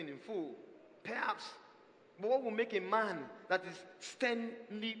us everything in full. Perhaps. But what will make a man that is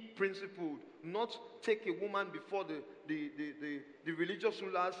sternly principled not take a woman before the religious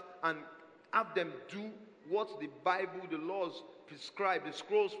rulers and have them do what the Bible, the laws prescribe, the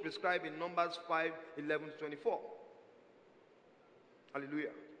scrolls prescribe in Numbers 5:11 to 24?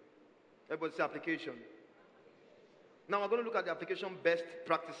 Hallelujah. Everybody say application. Now we're going to look at the application best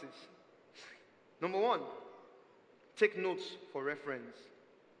practices. Number 1, take notes for reference.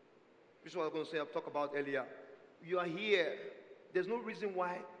 This is what I was going to say, I'll talk about earlier. You are here. There's no reason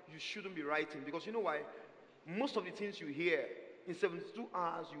why you shouldn't be writing. Because you know why? Most of the things you hear, in 72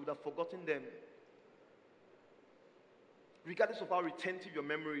 hours, you would have forgotten them. Regardless of how retentive your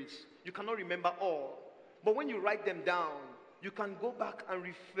memory is, you cannot remember all. But when you write them down, you can go back and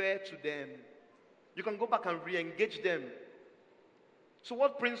refer to them. You can go back and re-engage them. So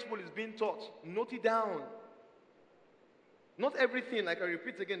what principle is being taught? Note it down. Not everything, like I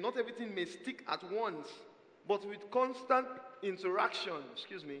repeat again, not everything may stick at once, but with constant interaction,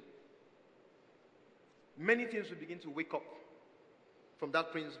 many things will begin to wake up from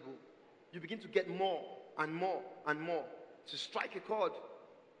that principle. You begin to get more and more and more to strike a chord,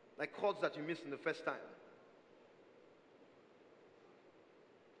 like chords that you missed in the first time.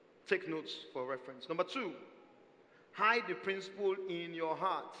 Take notes for reference. Number 2, hide the principle in your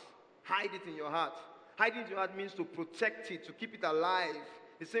heart. Hide it in your heart. Hiding it in your heart means to protect it, to keep it alive.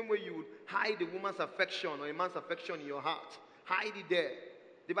 The same way you would hide a woman's affection or a man's affection in your heart. Hide it there.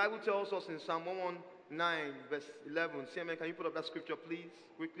 The Bible tells us in Psalm 119, verse 11. CMN, can you put up that scripture, please,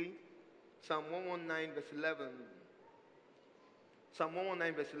 quickly? Psalm 119, verse 11. Psalm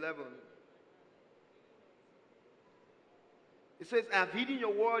 119, verse 11. It says, I have hidden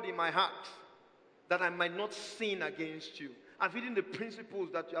your word in my heart, that I might not sin against you. I've hidden the principles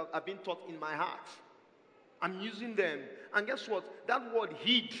that have been taught in my heart. I'm using them. And guess what? That word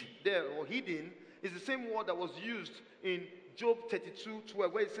hid there, or hidden, is the same word that was used in Job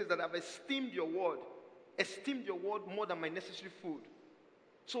 32:12, where it says that I've esteemed your word more than my necessary food.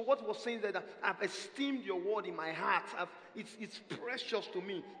 So what was saying that I've esteemed your word in my heart. It's precious to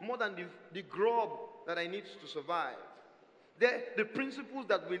me, more than the grub that I need to survive. The principles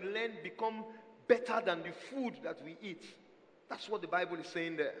that we learn become better than the food that we eat. That's what the Bible is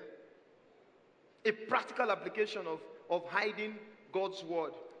saying there. A practical application of hiding God's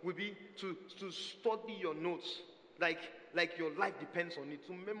word will be to study your notes like your life depends on it,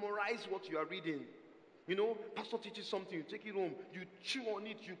 to memorize what you are reading. You know, pastor teaches something, you take it home, you chew on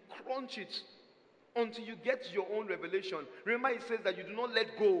it, you crunch it until you get your own revelation. Remember, it says that you do not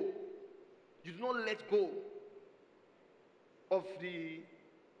let go. You do not let go of the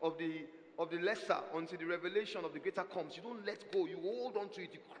lesser until the revelation of the greater comes. You don't let go. You hold on to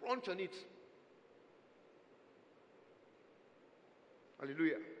it. You crunch on it.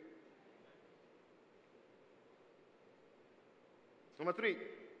 Hallelujah. Number 3,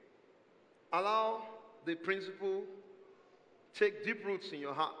 allow the principle take deep roots in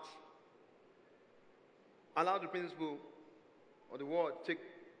your heart. Allow the principle or the word take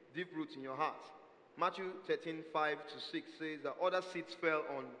deep roots in your heart. Matthew 13:5-6 says that other seeds fell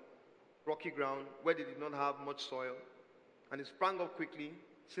on rocky ground where they did not have much soil, and it sprang up quickly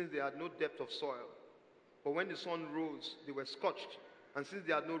since they had no depth of soil. But when the sun rose, they were scorched, and since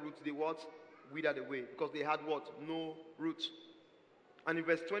they had no roots, they withered away, because they had no roots. And in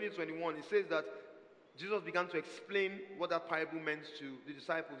verse 20-21, it says that Jesus began to explain what that parable meant to the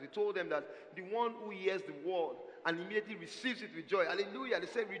disciples. He told them that the one who hears the word and immediately receives it with joy. Hallelujah. They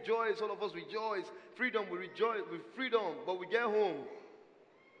said, rejoice, all of us rejoice. Freedom, we rejoice with freedom, but we get home.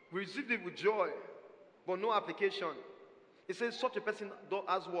 We received it with joy. but no application. It says such a person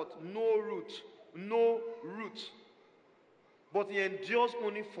has what? No root. No root. But he endures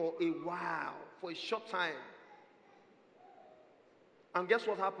only for a while, for a short time. And guess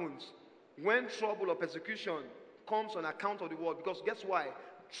what happens? When trouble or persecution comes on account of the word, because guess why?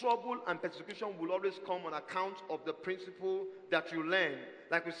 Trouble and persecution will always come on account of the principle that you learn.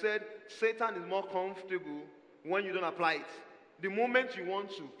 Like we said, Satan is more comfortable when you don't apply it. The moment you want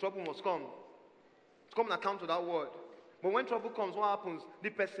to, trouble must come. It's come on account of that word. But when trouble comes, what happens? The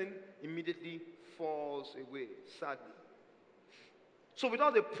person immediately falls away, sadly. So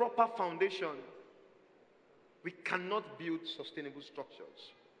without a proper foundation, we cannot build sustainable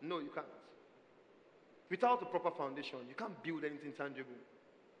structures. No, you can't. Without a proper foundation, you can't build anything tangible.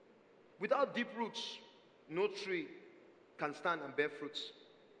 Without deep roots, no tree can stand and bear fruits.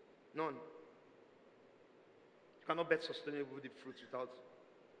 None. You cannot bear sustainable deep fruits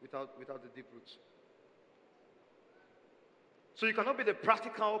without the deep roots. So you cannot be the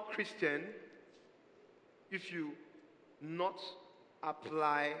practical Christian if you not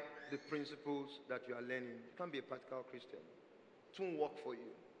apply the principles that you are learning. You can't be a practical Christian. It won't work for you.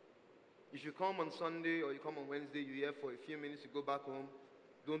 If you come on Sunday or you come on Wednesday, you're here for a few minutes, you go back home,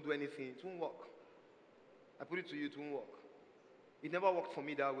 don't do anything, it won't work. I put it to you, it won't work. It never worked for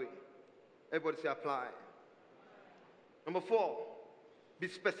me that way. Everybody say apply. Number 4, be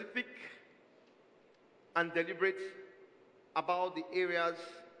specific and deliberate about the areas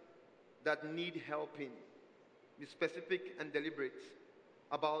that need helping. Be specific and deliberate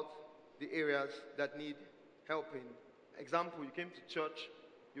about the areas that need helping. Example, you came to church,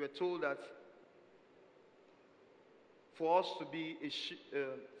 you were told that for us to be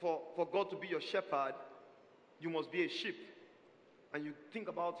for God to be your shepherd, you must be a sheep. And you think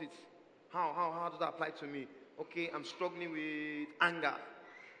about it, how does that apply to me? Okay, I'm struggling with anger.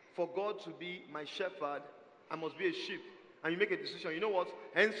 For God to be my shepherd, I must be a sheep. And you make a decision, you know what?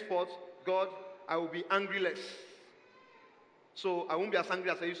 Henceforth, God, I will be angry less. So I won't be as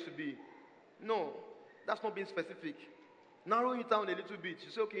angry as I used to be. No, that's not being specific. Narrow it down a little bit.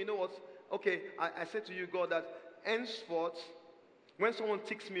 You say, okay, you know what? Okay, I said to you, God, that henceforth, when someone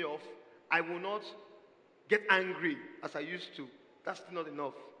ticks me off, I will not get angry as I used to. That's still not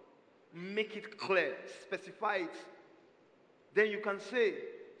enough. Make it clear. Specify it. Then you can say,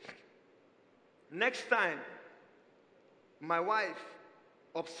 next time my wife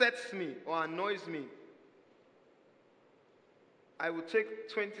upsets me or annoys me, I will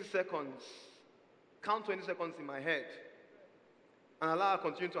take 20 seconds, count 20 seconds in my head, and allow her to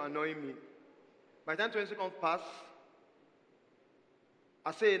continue to annoy me. By the time 20 seconds pass,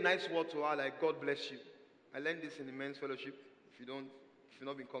 I say a nice word to her like, God bless you. I learned this in the men's fellowship. If you've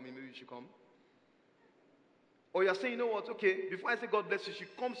not been coming, maybe you should come. Or you're saying, you know what, okay, before I say God bless you, she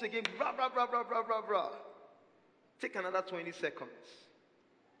comes again, blah, blah, blah, blah, blah, blah, blah. Take another 20 seconds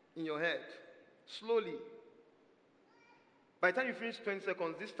in your head, slowly. By the time you finish 20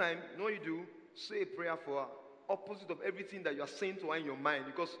 seconds, this time, you know what you do? Say a prayer for her. Opposite of everything that you are saying to her in your mind.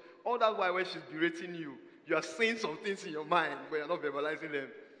 Because all that while when she's berating you, you are saying some things in your mind, but you're not verbalizing them.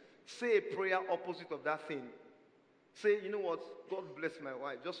 Say a prayer opposite of that thing. Say, you know what? God bless my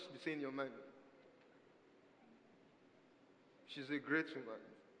wife. Just be saying in your mind. She's a great woman.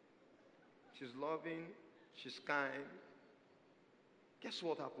 She's loving. She's kind. Guess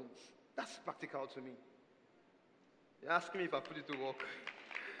what happens? That's practical to me. You're asking me if I put it to work.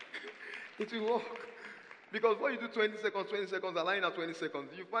 It will work. Because when you do 20 seconds, align at 20 seconds,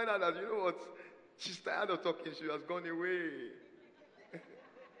 you find out that, you know what? She's tired of talking. She has gone away.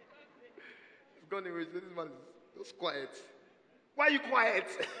 She's gone away. She said, this man is just quiet. Why are you quiet?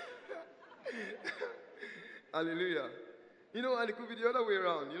 Hallelujah. You know, and it could be the other way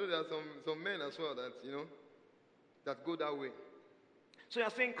around. You know, there are some men as well that, you know, that go that way. So you're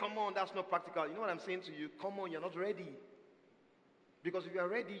saying, come on, that's not practical. You know what I'm saying to you? Come on, you're not ready. Because if you are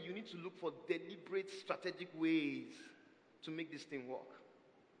ready, you need to look for deliberate, strategic ways to make this thing work.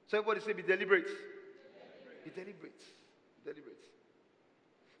 So everybody say, be deliberate. Be deliberate. Deliberate.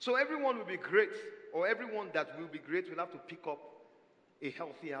 So everyone will be great, or everyone that will be great will have to pick up a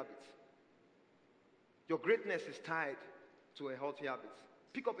healthy habit. Your greatness is tied to a healthy habit.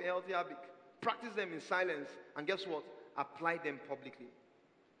 Pick up a healthy habit. Practice them in silence, and guess what? Apply them publicly.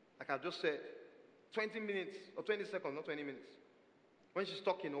 Like I just said, 20 minutes or 20 seconds, not 20 minutes. When she's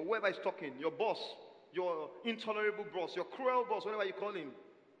talking, or whoever is talking, your boss, your intolerable boss, your cruel boss, whatever you call him,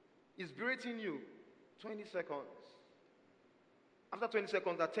 is berating you. 20 seconds. After 20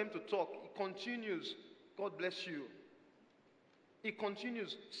 seconds, attempt to talk. It continues. God bless you. He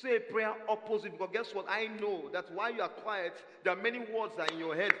continues, say a prayer opposite, because guess what? I know that while you are quiet, there are many words that are in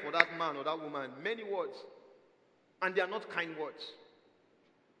your head for that man or that woman. Many words. And they are not kind words.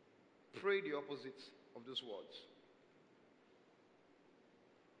 Pray the opposite of those words.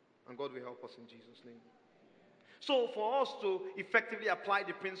 And God will help us in Jesus' name. So for us to effectively apply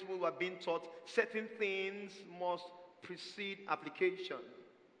the principle we are being taught, certain things must precede application.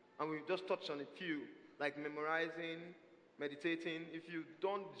 And we've just touched on a few, like memorizing, meditating. If you've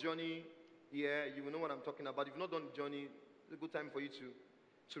done the journey here, you will know what I'm talking about. If you've not done the journey, it's a good time for you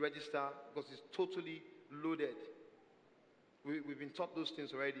to register, because it's totally loaded. We've been taught those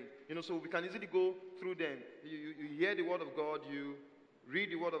things already. So we can easily go through them. You hear the word of God, you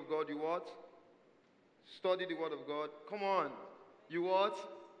read the word of God, you what? Study the word of God. Come on. You what?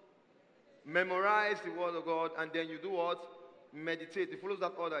 Memorize the word of God, and then you do what? Meditate. It follows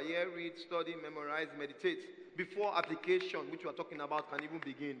that order. Hear, read, study, memorize, meditate. Before application, which we are talking about, can even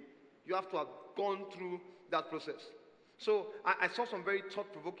begin. You have to have gone through that process. So I saw some very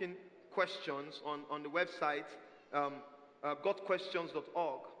thought-provoking questions on the website,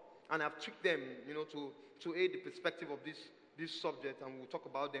 gotquestions.org, and I've tweaked them, to aid the perspective of this subject, and we'll talk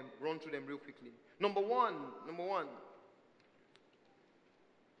about them, run through them real quickly. Number one,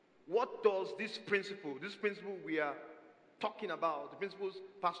 what does this principle we are talking about, the principles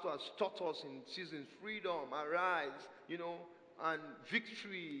Pastor has taught us in seasons, freedom, arise, and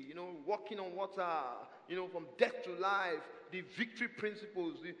victory, walking on water, from death to life, the victory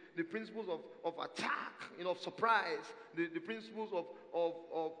principles, the principles of attack, of surprise, the principles of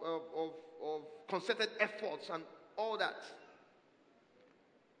concerted efforts and all that.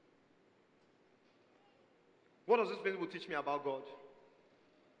 What does this principle teach me about God?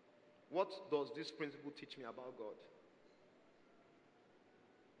 What does this principle teach me about God?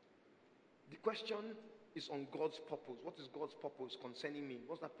 The question is on God's purpose. What is God's purpose concerning me?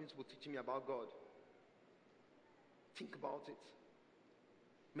 What's that principle teaching me about God? Think about it.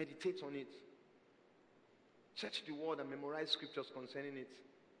 Meditate on it. Search the word and memorize scriptures concerning it.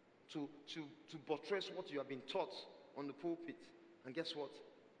 To buttress what you have been taught on the pulpit. And guess what?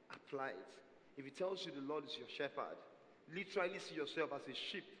 Apply it. If it tells you the Lord is your shepherd, literally see yourself as a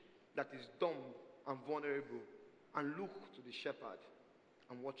sheep that is dumb and vulnerable, and look to the shepherd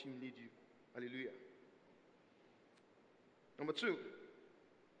and watch him lead you. Hallelujah. Number two,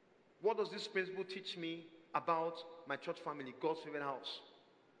 what does this principle teach me about my church family, God's favorite house?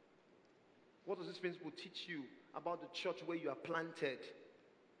 What does this principle teach you about the church where you are planted?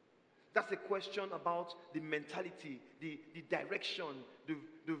 That's a question about the mentality, the direction,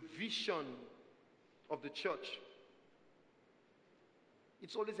 the vision of the church.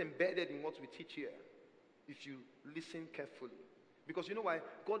 It's always embedded in what we teach here, if you listen carefully. Because you know why?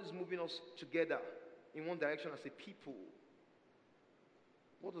 God is moving us together in one direction as a people.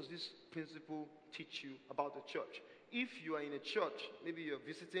 What does this principle teach you about the church? If you are in a church, maybe you're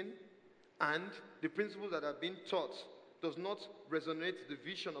visiting, and the principles that are being taught does not resonate the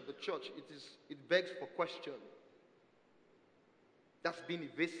vision of the church, it begs for question. That's being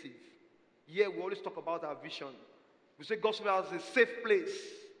evasive. Here we always talk about our vision. We say gospel house is a safe place.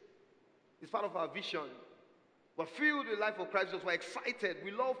 It's part of our vision. We're filled with the life of Christ. We're excited.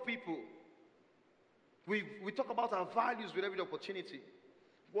 We love people. We talk about our values with every opportunity.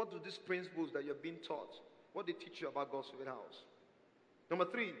 What do these principles that you're being taught, what they teach you about God's favorite house? Number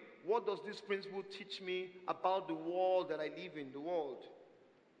three, what does this principle teach me about the world that I live in, the world?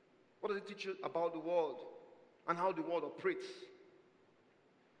 What does it teach you about the world and how the world operates?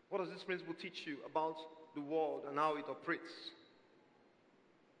 What does this principle teach you about the world and how it operates?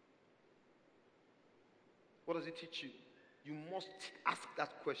 What does it teach you? You must ask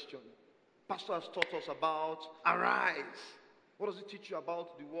that question. Pastor has taught us about arise. What does it teach you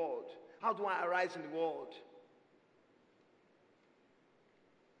about the world? How do I arise in the world?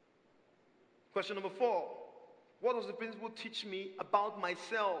 Question number 4. What does the principle teach me about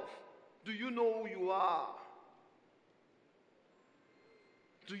myself? Do you know who you are?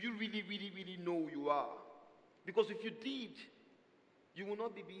 Do you really, really, really know who you are? Because if you did, you will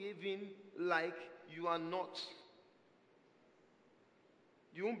not be behaving like you are not.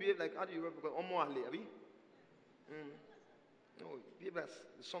 You won't behave like, how do you refer? No, behave as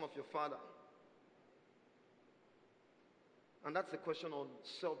the son of your father. And that's the question on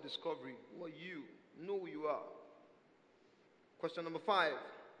self-discovery. Who are you? Know who you are. Question number 5.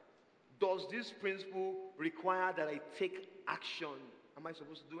 Does this principle require that I take action? Am I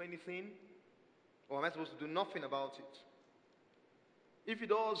supposed to do anything? Or am I supposed to do nothing about it? If it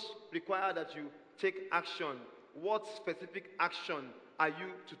does require that you take action, what specific action are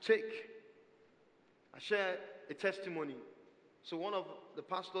you to take? I share a testimony So one of the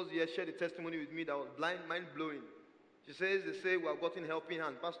pastors here shared a testimony with me that was mind-blowing. She says, they say we have gotten helping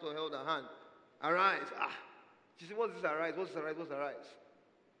hand. Pastor held her hand. Arise. She said, what's this arise? What's this arise? What's arise?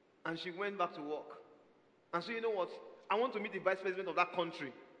 And she went back to work. And so you know what? I want to meet the vice president of that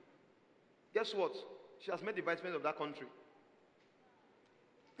country. Guess what? She has met the vice president of that country.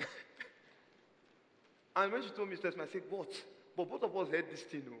 And when she told me this, I said, what? But both of us heard this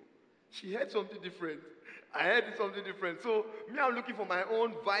thing. No? She heard something different. I heard something different. So me, I'm looking for my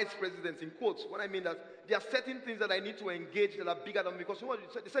own vice presidents, in quotes. What I mean that there are certain things that I need to engage that are bigger than me. Because you know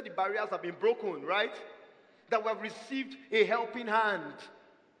what? They said the barriers have been broken, right? That we have received a helping hand.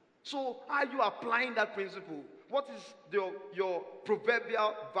 So are you applying that principle? What is your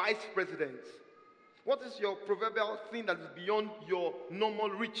proverbial vice president? What is your proverbial thing that is beyond your normal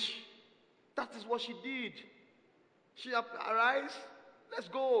reach? That is what she did. She arise, let's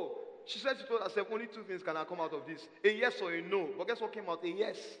go. She said she told herself, only two things can come out of this. A yes or a no. But guess what came out? A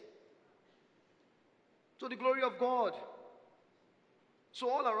yes. To the glory of God. So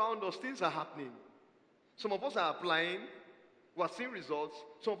all around us, things are happening. Some of us are applying. We are seeing results.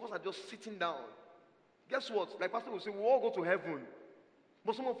 Some of us are just sitting down. Guess what? Like Pastor will say, we'll all go to heaven.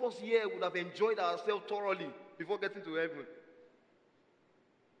 But some of us here would have enjoyed ourselves thoroughly before getting to heaven.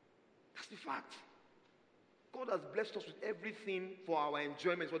 That's the fact. God has blessed us with everything for our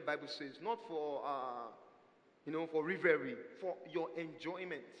enjoyment, what the Bible says. Not for, for revelry, for your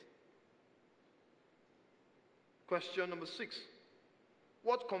enjoyment. Question number 6.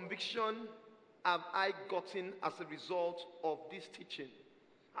 What conviction have I gotten as a result of this teaching?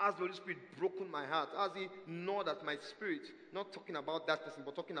 Has the Holy Spirit broken my heart? Has He gnawed at my spirit? Not talking about that person,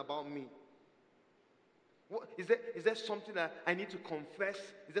 but talking about me. What, is there something that I need to confess?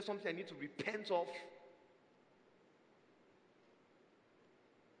 Is there something I need to repent of?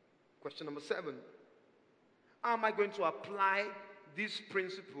 Question number 7. How am I going to apply this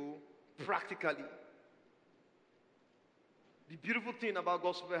principle practically? The beautiful thing about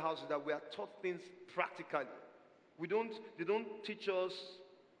Gospel House is that we are taught things practically. They don't teach us,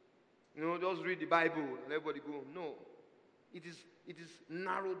 just read the Bible and everybody go home. No. It is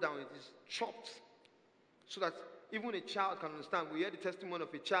narrowed down. It is chopped so that even a child can understand. We heard the testimony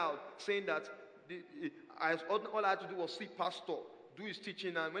of a child saying that all I had to do was see pastor do his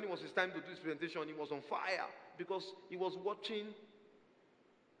teaching, and when it was his time to do his presentation, he was on fire because he was watching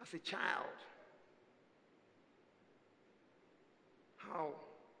as a child. How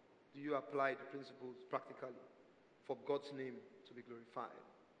do you apply the principles practically for God's name to be glorified?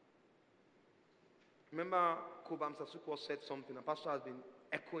 Remember, Kobam Sasuko said something, and Pastor has been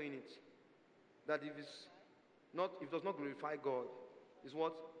echoing it, that if it does not glorify God, it's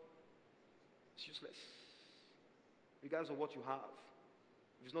what? It's useless. Regardless of what you have.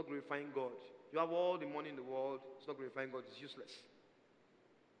 If it's not glorifying God, you have all the money in the world, it's not glorifying God, it's useless.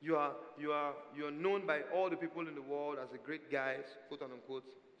 You are known by all the people in the world as a great guy, quote unquote,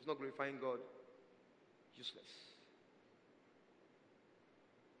 it's not glorifying God, useless.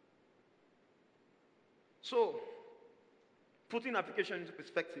 So, putting application into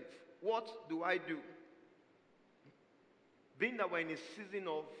perspective, what do I do? Being that we're in a season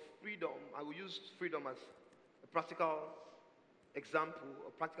of freedom, I will use freedom as a practical example,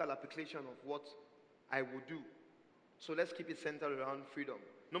 a practical application of what I will do. So let's keep it centered around freedom.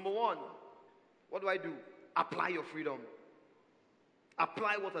 Number 1, what do I do? Apply your freedom.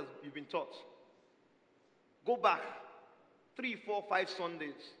 Apply what you've been taught. Go back 3, 4, 5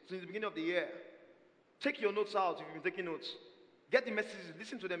 Sundays since the beginning of the year. Take your notes out if you've been taking notes. Get the messages,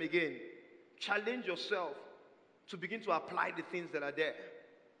 listen to them again. Challenge yourself to begin to apply the things that are there.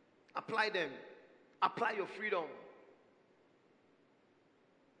 Apply them. Apply your freedom.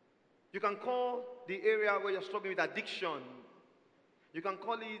 You can call the area where you're struggling with addiction. You can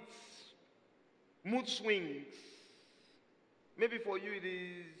call it mood swings. Maybe for you it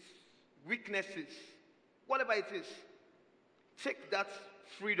is weaknesses. Whatever it is, take that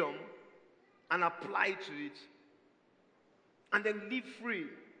freedom and apply to it. And then live free.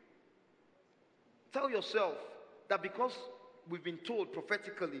 Tell yourself that because we've been told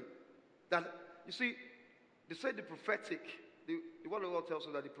prophetically that, you see, they say the prophetic, the word of God tells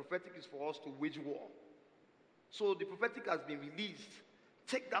us that the prophetic is for us to wage war. So the prophetic has been released.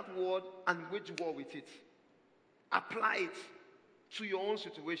 Take that word and wage war with it. Apply it to your own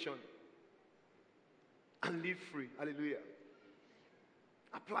situation. And live free. Hallelujah.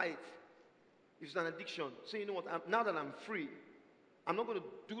 Apply it. If it's an addiction, say, you know what, now that I'm free, I'm not going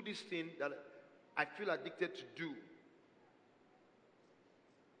to do this thing that I feel addicted to do.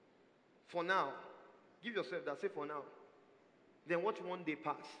 For now. Give yourself that. Say for now. Then watch one day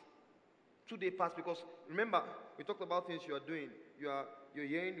pass. 2 days pass because remember, we talked about things you are doing. You're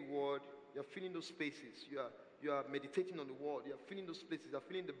hearing the word, you're filling those spaces, you are meditating on the word, you're filling those places, you're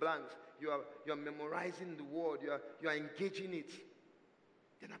filling the blanks, you are memorizing the word, you are engaging it.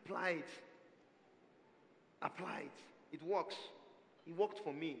 Then apply it. Apply it. It works. It worked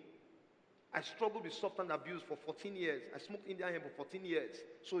for me. I struggled with substance abuse for 14 years. I smoked Indian hemp for 14 years.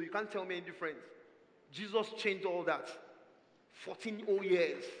 So you can't tell me any different. Jesus changed all that. 14 whole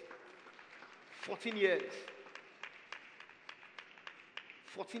years. 14 years.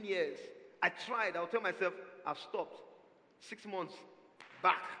 14 years. I tried. I'll tell myself, I've stopped. 6 months.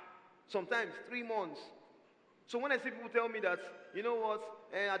 Back. Sometimes 3 months. So when I see people tell me that, you know what,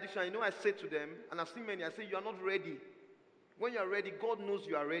 addiction, I say to them, and I've seen many, I say, you are not ready. When you are ready, God knows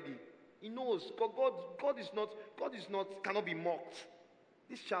you are ready. He knows. God is not, cannot be mocked.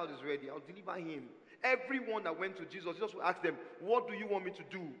 This child is ready. I'll deliver him. Everyone that went to Jesus, Jesus will ask them, what do you want me to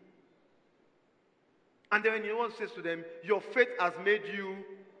do? And then anyone says to them, your faith has made you.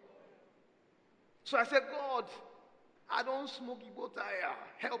 So I said, God, I don't smoke Ibotaya.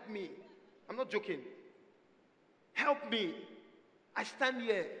 Help me. I'm not joking. Help me. I stand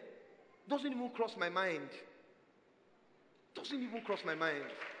here. Doesn't even cross my mind. Doesn't even cross my mind.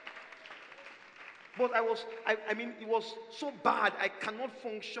 But it was so bad, I cannot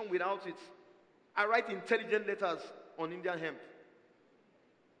function without it. I write intelligent letters on Indian hemp.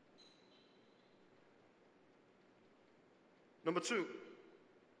 Number 2,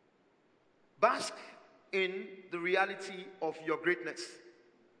 bask in the reality of your greatness.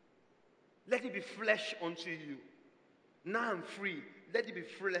 Let it be flesh unto you. Now I'm free. Let it be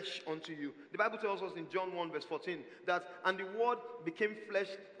flesh unto you. The Bible tells us in John 1 verse 14 that, and the word became flesh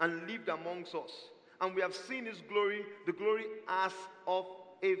and lived amongst us. And we have seen his glory, the glory as of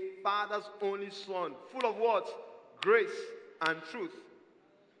a father's only son. Full of what? Grace and truth.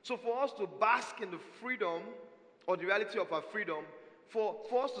 So for us to bask in the freedom or the reality of our freedom, for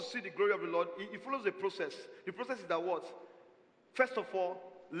us to see the glory of the Lord, it follows a process. The process is that what? First of all,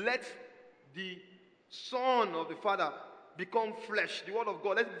 let the Son of the Father become flesh. The word of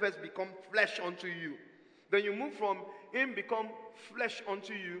God, let it first become flesh unto you. Then you move from him become flesh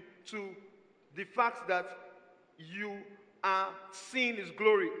unto you to the fact that you are seeing his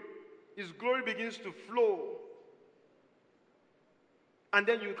glory. His glory begins to flow. And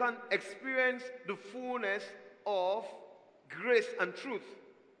then you can experience the fullness of grace and truth.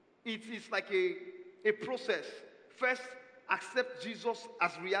 It is like a process. First, accept Jesus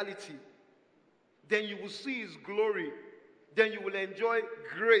as reality. Then you will see his glory. Then you will enjoy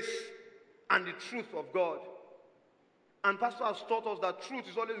grace and the truth of God. And Pastor has taught us that truth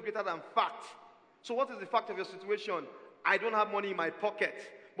is always greater than fact. So what is the fact of your situation? I don't have money in my pocket.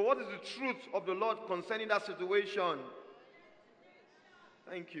 But what is the truth of the Lord concerning that situation?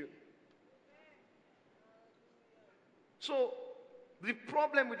 Thank you. So the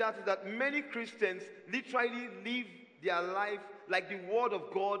problem with that is that many Christians literally live their life like the word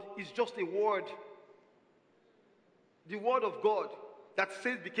of God is just a word. The word of God that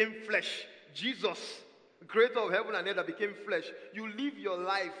says became flesh. Jesus, the creator of heaven and earth that became flesh. You live your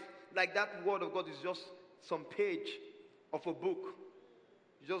life like that word of God is just some page of a book.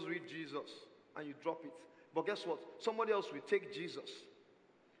 You just read Jesus and you drop it. But guess what? Somebody else will take Jesus,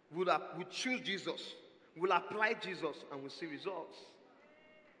 will choose Jesus, will apply Jesus, and will see results.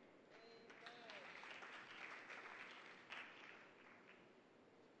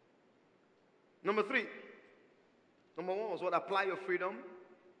 Number 3. Number 1 was what? Apply your freedom.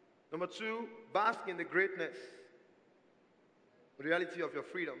 Number 2, bask in the greatness, reality of your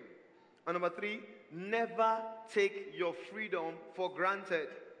freedom. And number 3, never take your freedom for granted.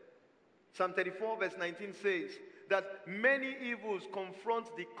 Psalm 34 verse 19 says that many evils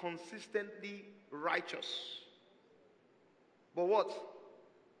confront the consistently righteous. But what?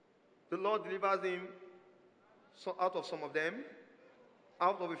 The Lord delivers him out of some of them,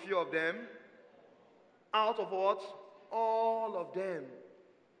 out of a few of them, out of what? All of them.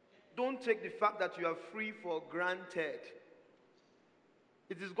 Don't take the fact that you are free for granted.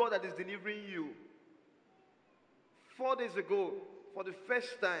 It is God that is delivering you. 4 days ago, for the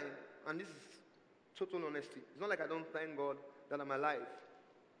first time, and this is total honesty, it's not like I don't thank God that I'm alive.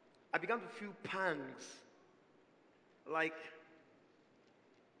 I began to feel pangs. Like,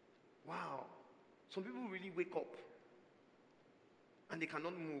 wow, some people really wake up and they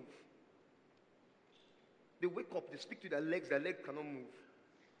cannot move. They wake up, they speak to their legs cannot move.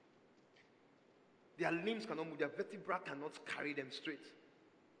 Their limbs cannot move, their vertebra cannot carry them straight.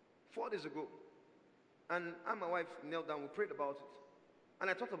 4 days ago, and I and my wife knelt down, we prayed about it. And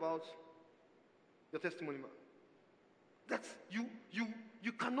I thought about your testimony, man. That you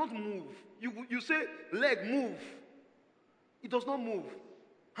You cannot move. You say, leg, move. It does not move.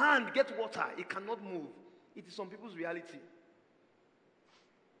 Hand, get water. It cannot move. It is some people's reality.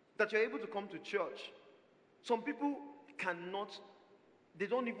 That you're able to come to church. Some people cannot, they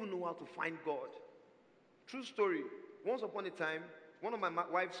don't even know how to find God. True story. Once upon a time, one of my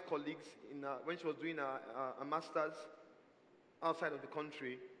wife's colleagues, when she was doing a master's outside of the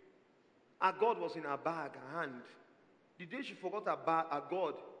country, her God was in her bag, her hand. The day she forgot her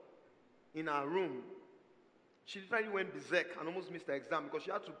God in her room, she literally went berserk and almost missed her exam because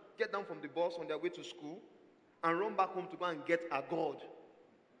she had to get down from the bus on their way to school and run back home to go and get her God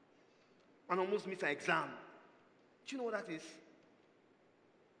and almost miss her exam. Do you know what that is?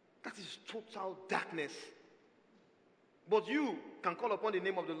 That is total darkness. But you can call upon the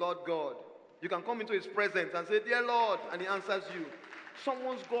name of the Lord God. You can come into his presence and say, dear Lord, and he answers you.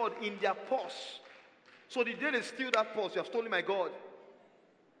 Someone's God in their purse. So the day they steal that purse, you have stolen my God.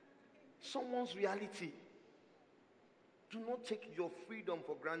 Someone's reality. Do not take your freedom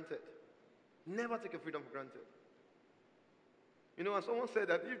for granted. Never take your freedom for granted. You know, and someone said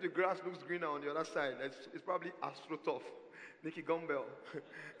that if the grass looks greener on the other side, it's probably AstroTurf. Nicky Gumbel.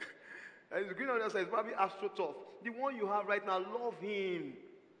 It's green on the other side, it's probably AstroTurf. The one you have right now, love him.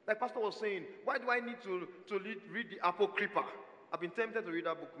 Like Pastor was saying, why do I need to read the Apocrypha? I've been tempted to read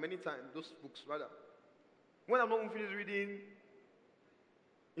that book many times, those books rather. When I'm not even finished reading,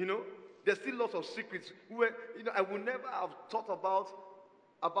 you know, there's still lots of secrets. I would never have thought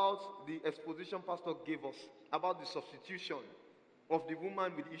about the exposition Pastor gave us, about the substitution of the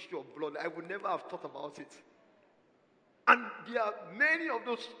woman with the issue of blood. I would never have thought about it. And there are many of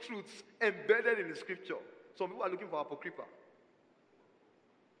those truths embedded in the scripture. Some people are looking for Apocrypha.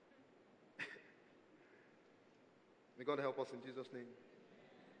 May God help us in Jesus' name.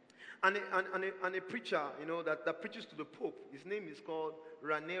 And a preacher, you know, that preaches to the Pope, his name is called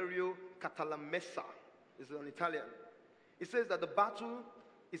Raniero Cantalamessa. It's an Italian. He says that the battle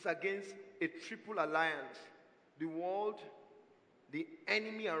is against a triple alliance. The world, the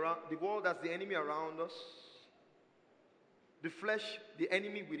world that's the enemy around us, the flesh, the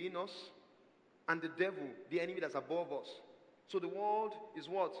enemy within us, and the devil, the enemy that's above us. So the world is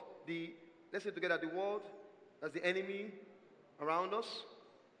what? Let's say together, the world, that's the enemy around us.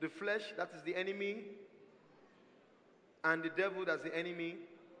 The flesh, that is the enemy. And the devil, that's the enemy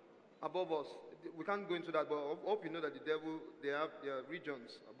above us. We can't go into that, but I hope you know that the devil, they have their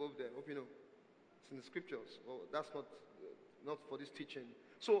regions above there. I hope you know. It's in the scriptures. Well, that's not for this teaching.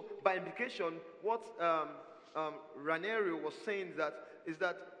 So, by implication, what Raniero was saying is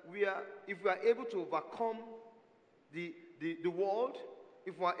that if we are able to overcome the world,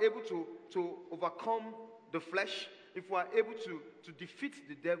 if we are able to overcome the flesh, if we are able to defeat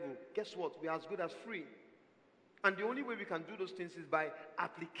the devil, guess what? We are as good as free. And the only way we can do those things is by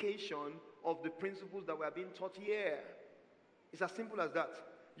application of the principles that we are being taught here. It's as simple as that.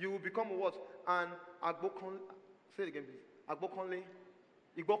 You will become what? An Agbokonle. Say it again, please. Agbokonle.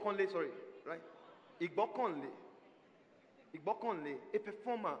 Igbokonle, sorry. Right? Igbokonle. Igbokonle. A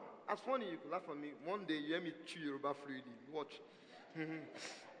performer. As funny, you can laugh at me. One day you hear me chew Yoruba fluidly. Watch.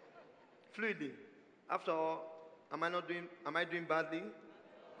 Fluidly. After all, am I doing badly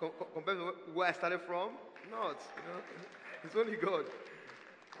compared to where I started from? Not, you know. It's only God.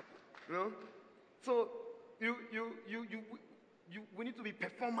 You know? So we need to be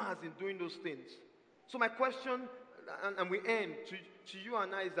performers in doing those things. So my question, and we end to you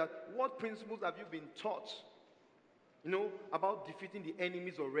and I, is that what principles have you been taught, you know, about defeating the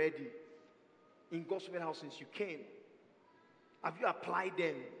enemies already in Gospel House since you came? Have you applied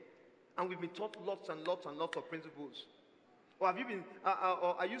them? And we've been taught lots and lots and lots of principles. Or have you been?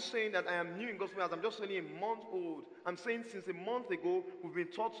 Or are you saying that I am new in Gospel House? I'm just only a month old. I'm saying since a month ago we've been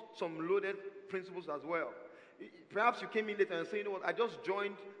taught some loaded principles as well. Perhaps you came in later and saying, you know what? I just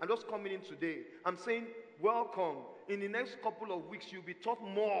joined. I'm just coming in today. I'm saying welcome. In the next couple of weeks you'll be taught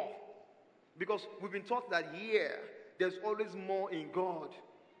more, because we've been taught that here there's always more in God.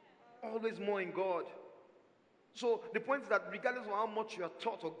 Always more in God. So the point is that regardless of how much you are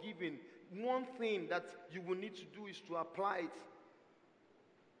taught or given, one thing that you will need to do is to apply it.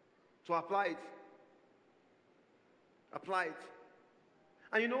 To apply it. Apply it.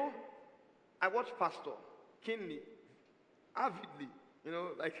 And you know, I watch Pastor keenly, avidly, you know,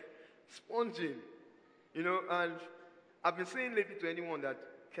 like sponging, you know, and I've been saying lately to anyone that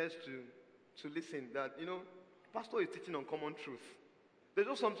cares to listen that, you know, Pastor is teaching on common truth. There's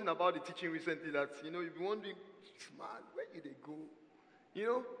just something about the teaching recently that, you know, you've been wondering, man, where did they go? You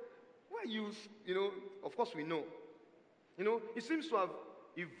know, why use, you know, of course we know. You know, it seems to have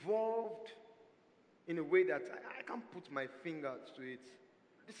evolved in a way that I can't put my fingers to it.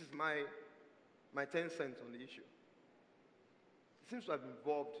 this is my 10 cents on the issue. It seems to have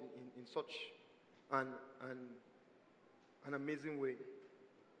evolved in such an amazing way.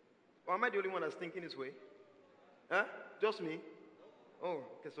 Or am I the only one that's thinking this way? Huh? Just me? Oh,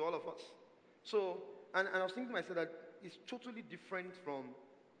 okay, so all of us. So, and I was thinking to myself that it's totally different from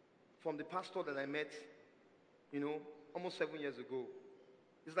the pastor that I met, almost 7 years ago.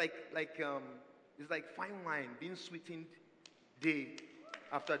 It's like fine wine being sweetened day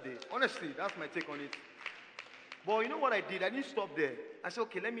after day. Honestly, that's my take on it. But you know what I did? I didn't stop there. I said,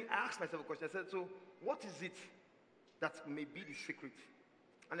 okay, let me ask myself a question. I said, so what is it that may be the secret?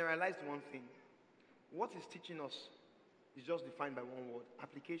 And I realized one thing. What is teaching us is just defined by one word: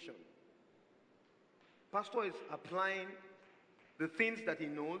 application. Pastor is applying the things that he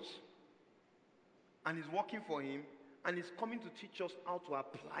knows and is working for him, and is coming to teach us how to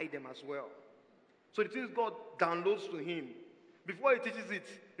apply them as well. So the things God downloads to him, before he teaches it,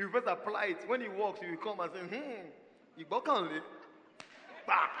 he will first apply it. When he walks, he will come and say, Ibokanle.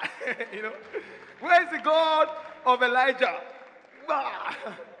 Where is the God of Elijah?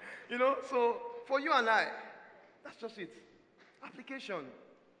 So for you and I, that's just it. Application.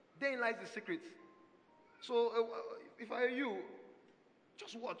 Therein lies the secret. So if I are you,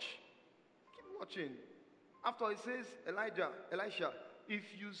 just watch. Keep watching. After it says, Elisha, if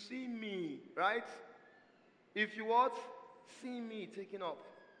you see me, right? If you what? See me taken up.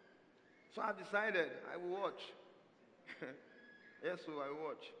 So I've decided I will watch. Yes, so I will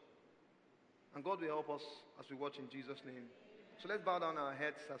watch. And God will help us as we watch in Jesus' name. So let's bow down our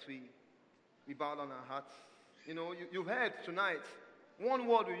heads as we bow down our hearts. You've heard tonight, one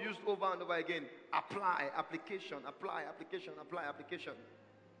word we used over and over again: apply, application, apply, application, apply, application.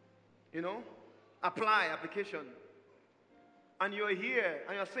 Apply, application. And you're here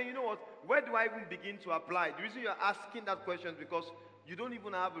and you're saying, where do I even begin to apply? The reason you're asking that question is because you don't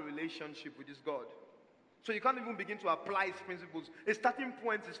even have a relationship with this God. So you can't even begin to apply his principles. A starting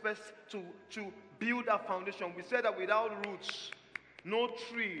point is first to build that foundation. We said that without roots, no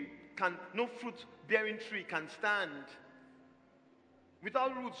fruit-bearing tree can stand.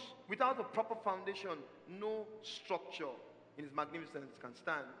 Without roots, without a proper foundation, no structure in his magnificence can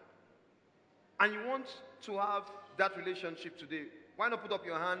stand. And you want to have that relationship today. Why not put up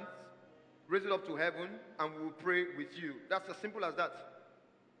your hands, raise it up to heaven, and we will pray with you. That's as simple as that.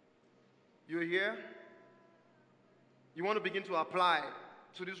 You're here. You want to begin to apply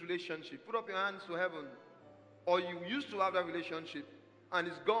to this relationship. Put up your hands to heaven. Or you used to have that relationship and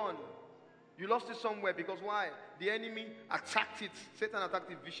it's gone. You lost it somewhere because why? The enemy attacked it. Satan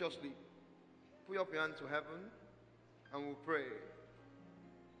attacked it viciously. Put up your hands to heaven and we'll pray.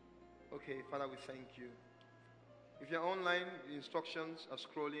 Okay, Father, we thank you. If you're online, the instructions are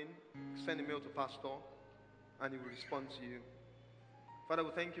scrolling. Send a mail to Pastor and he will respond to you. Father,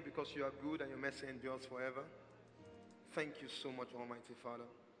 we thank you because you are good and your mercy endures forever. Thank you so much, Almighty Father.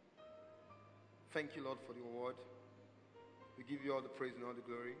 Thank you, Lord, for your word. We give you all the praise and all the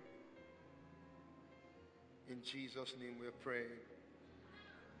glory. In Jesus' name we are praying.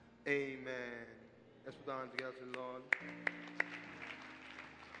 Amen. Let's put our hands together to the Lord.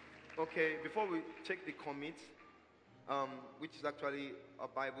 Okay, before we take the commit, which is actually a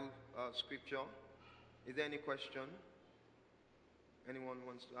Bible scripture, is there any question? Anyone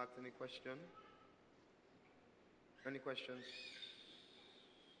wants to ask any question? Any questions?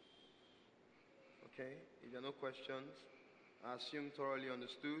 Okay, if there are no questions, I assume thoroughly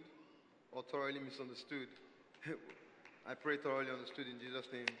understood or thoroughly misunderstood. I pray thoroughly understood in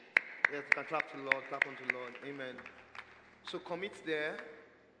Jesus' name. Yes, you can clap to the Lord, clap unto the Lord. Amen. So commit there.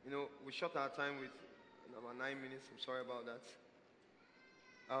 We shot our time with about 9 minutes. I'm sorry about that.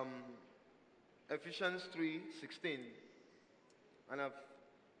 Ephesians 3:16. And I've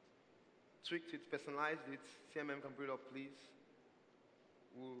tweaked it, personalized it. CMM can put it up, please.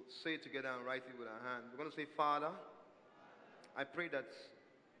 We'll say it together and write it with our hand. We're going to say, Father, I pray that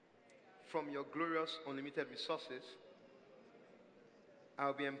from your glorious, unlimited resources,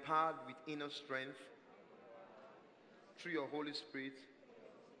 I'll be empowered with inner strength through your Holy Spirit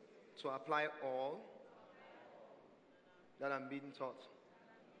to apply all that I'm being taught.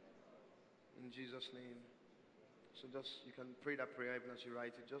 In Jesus' name. So you can pray that prayer even as you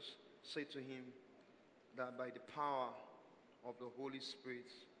write it. Just say to him that by the power of the Holy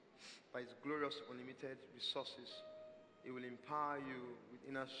Spirit, by his glorious, unlimited resources, it will empower you with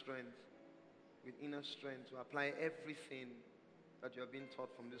inner strength to apply everything that you have been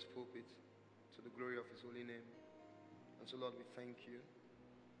taught from this pulpit to the glory of his holy name. And so, Lord, we thank you.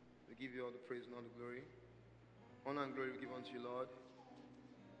 We give you all the praise and all the glory. Honor and glory we give unto you, Lord.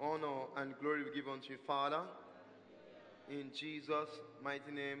 Honor and glory we give unto you, Father. In Jesus'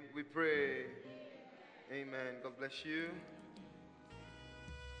 mighty name we pray. Amen. God bless you.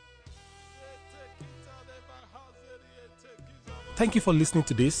 Thank you for listening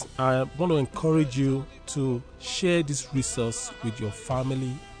to this. I want to encourage you to share this resource with your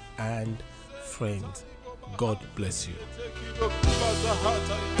family and friends. God bless you.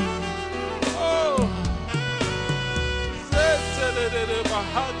 Oh.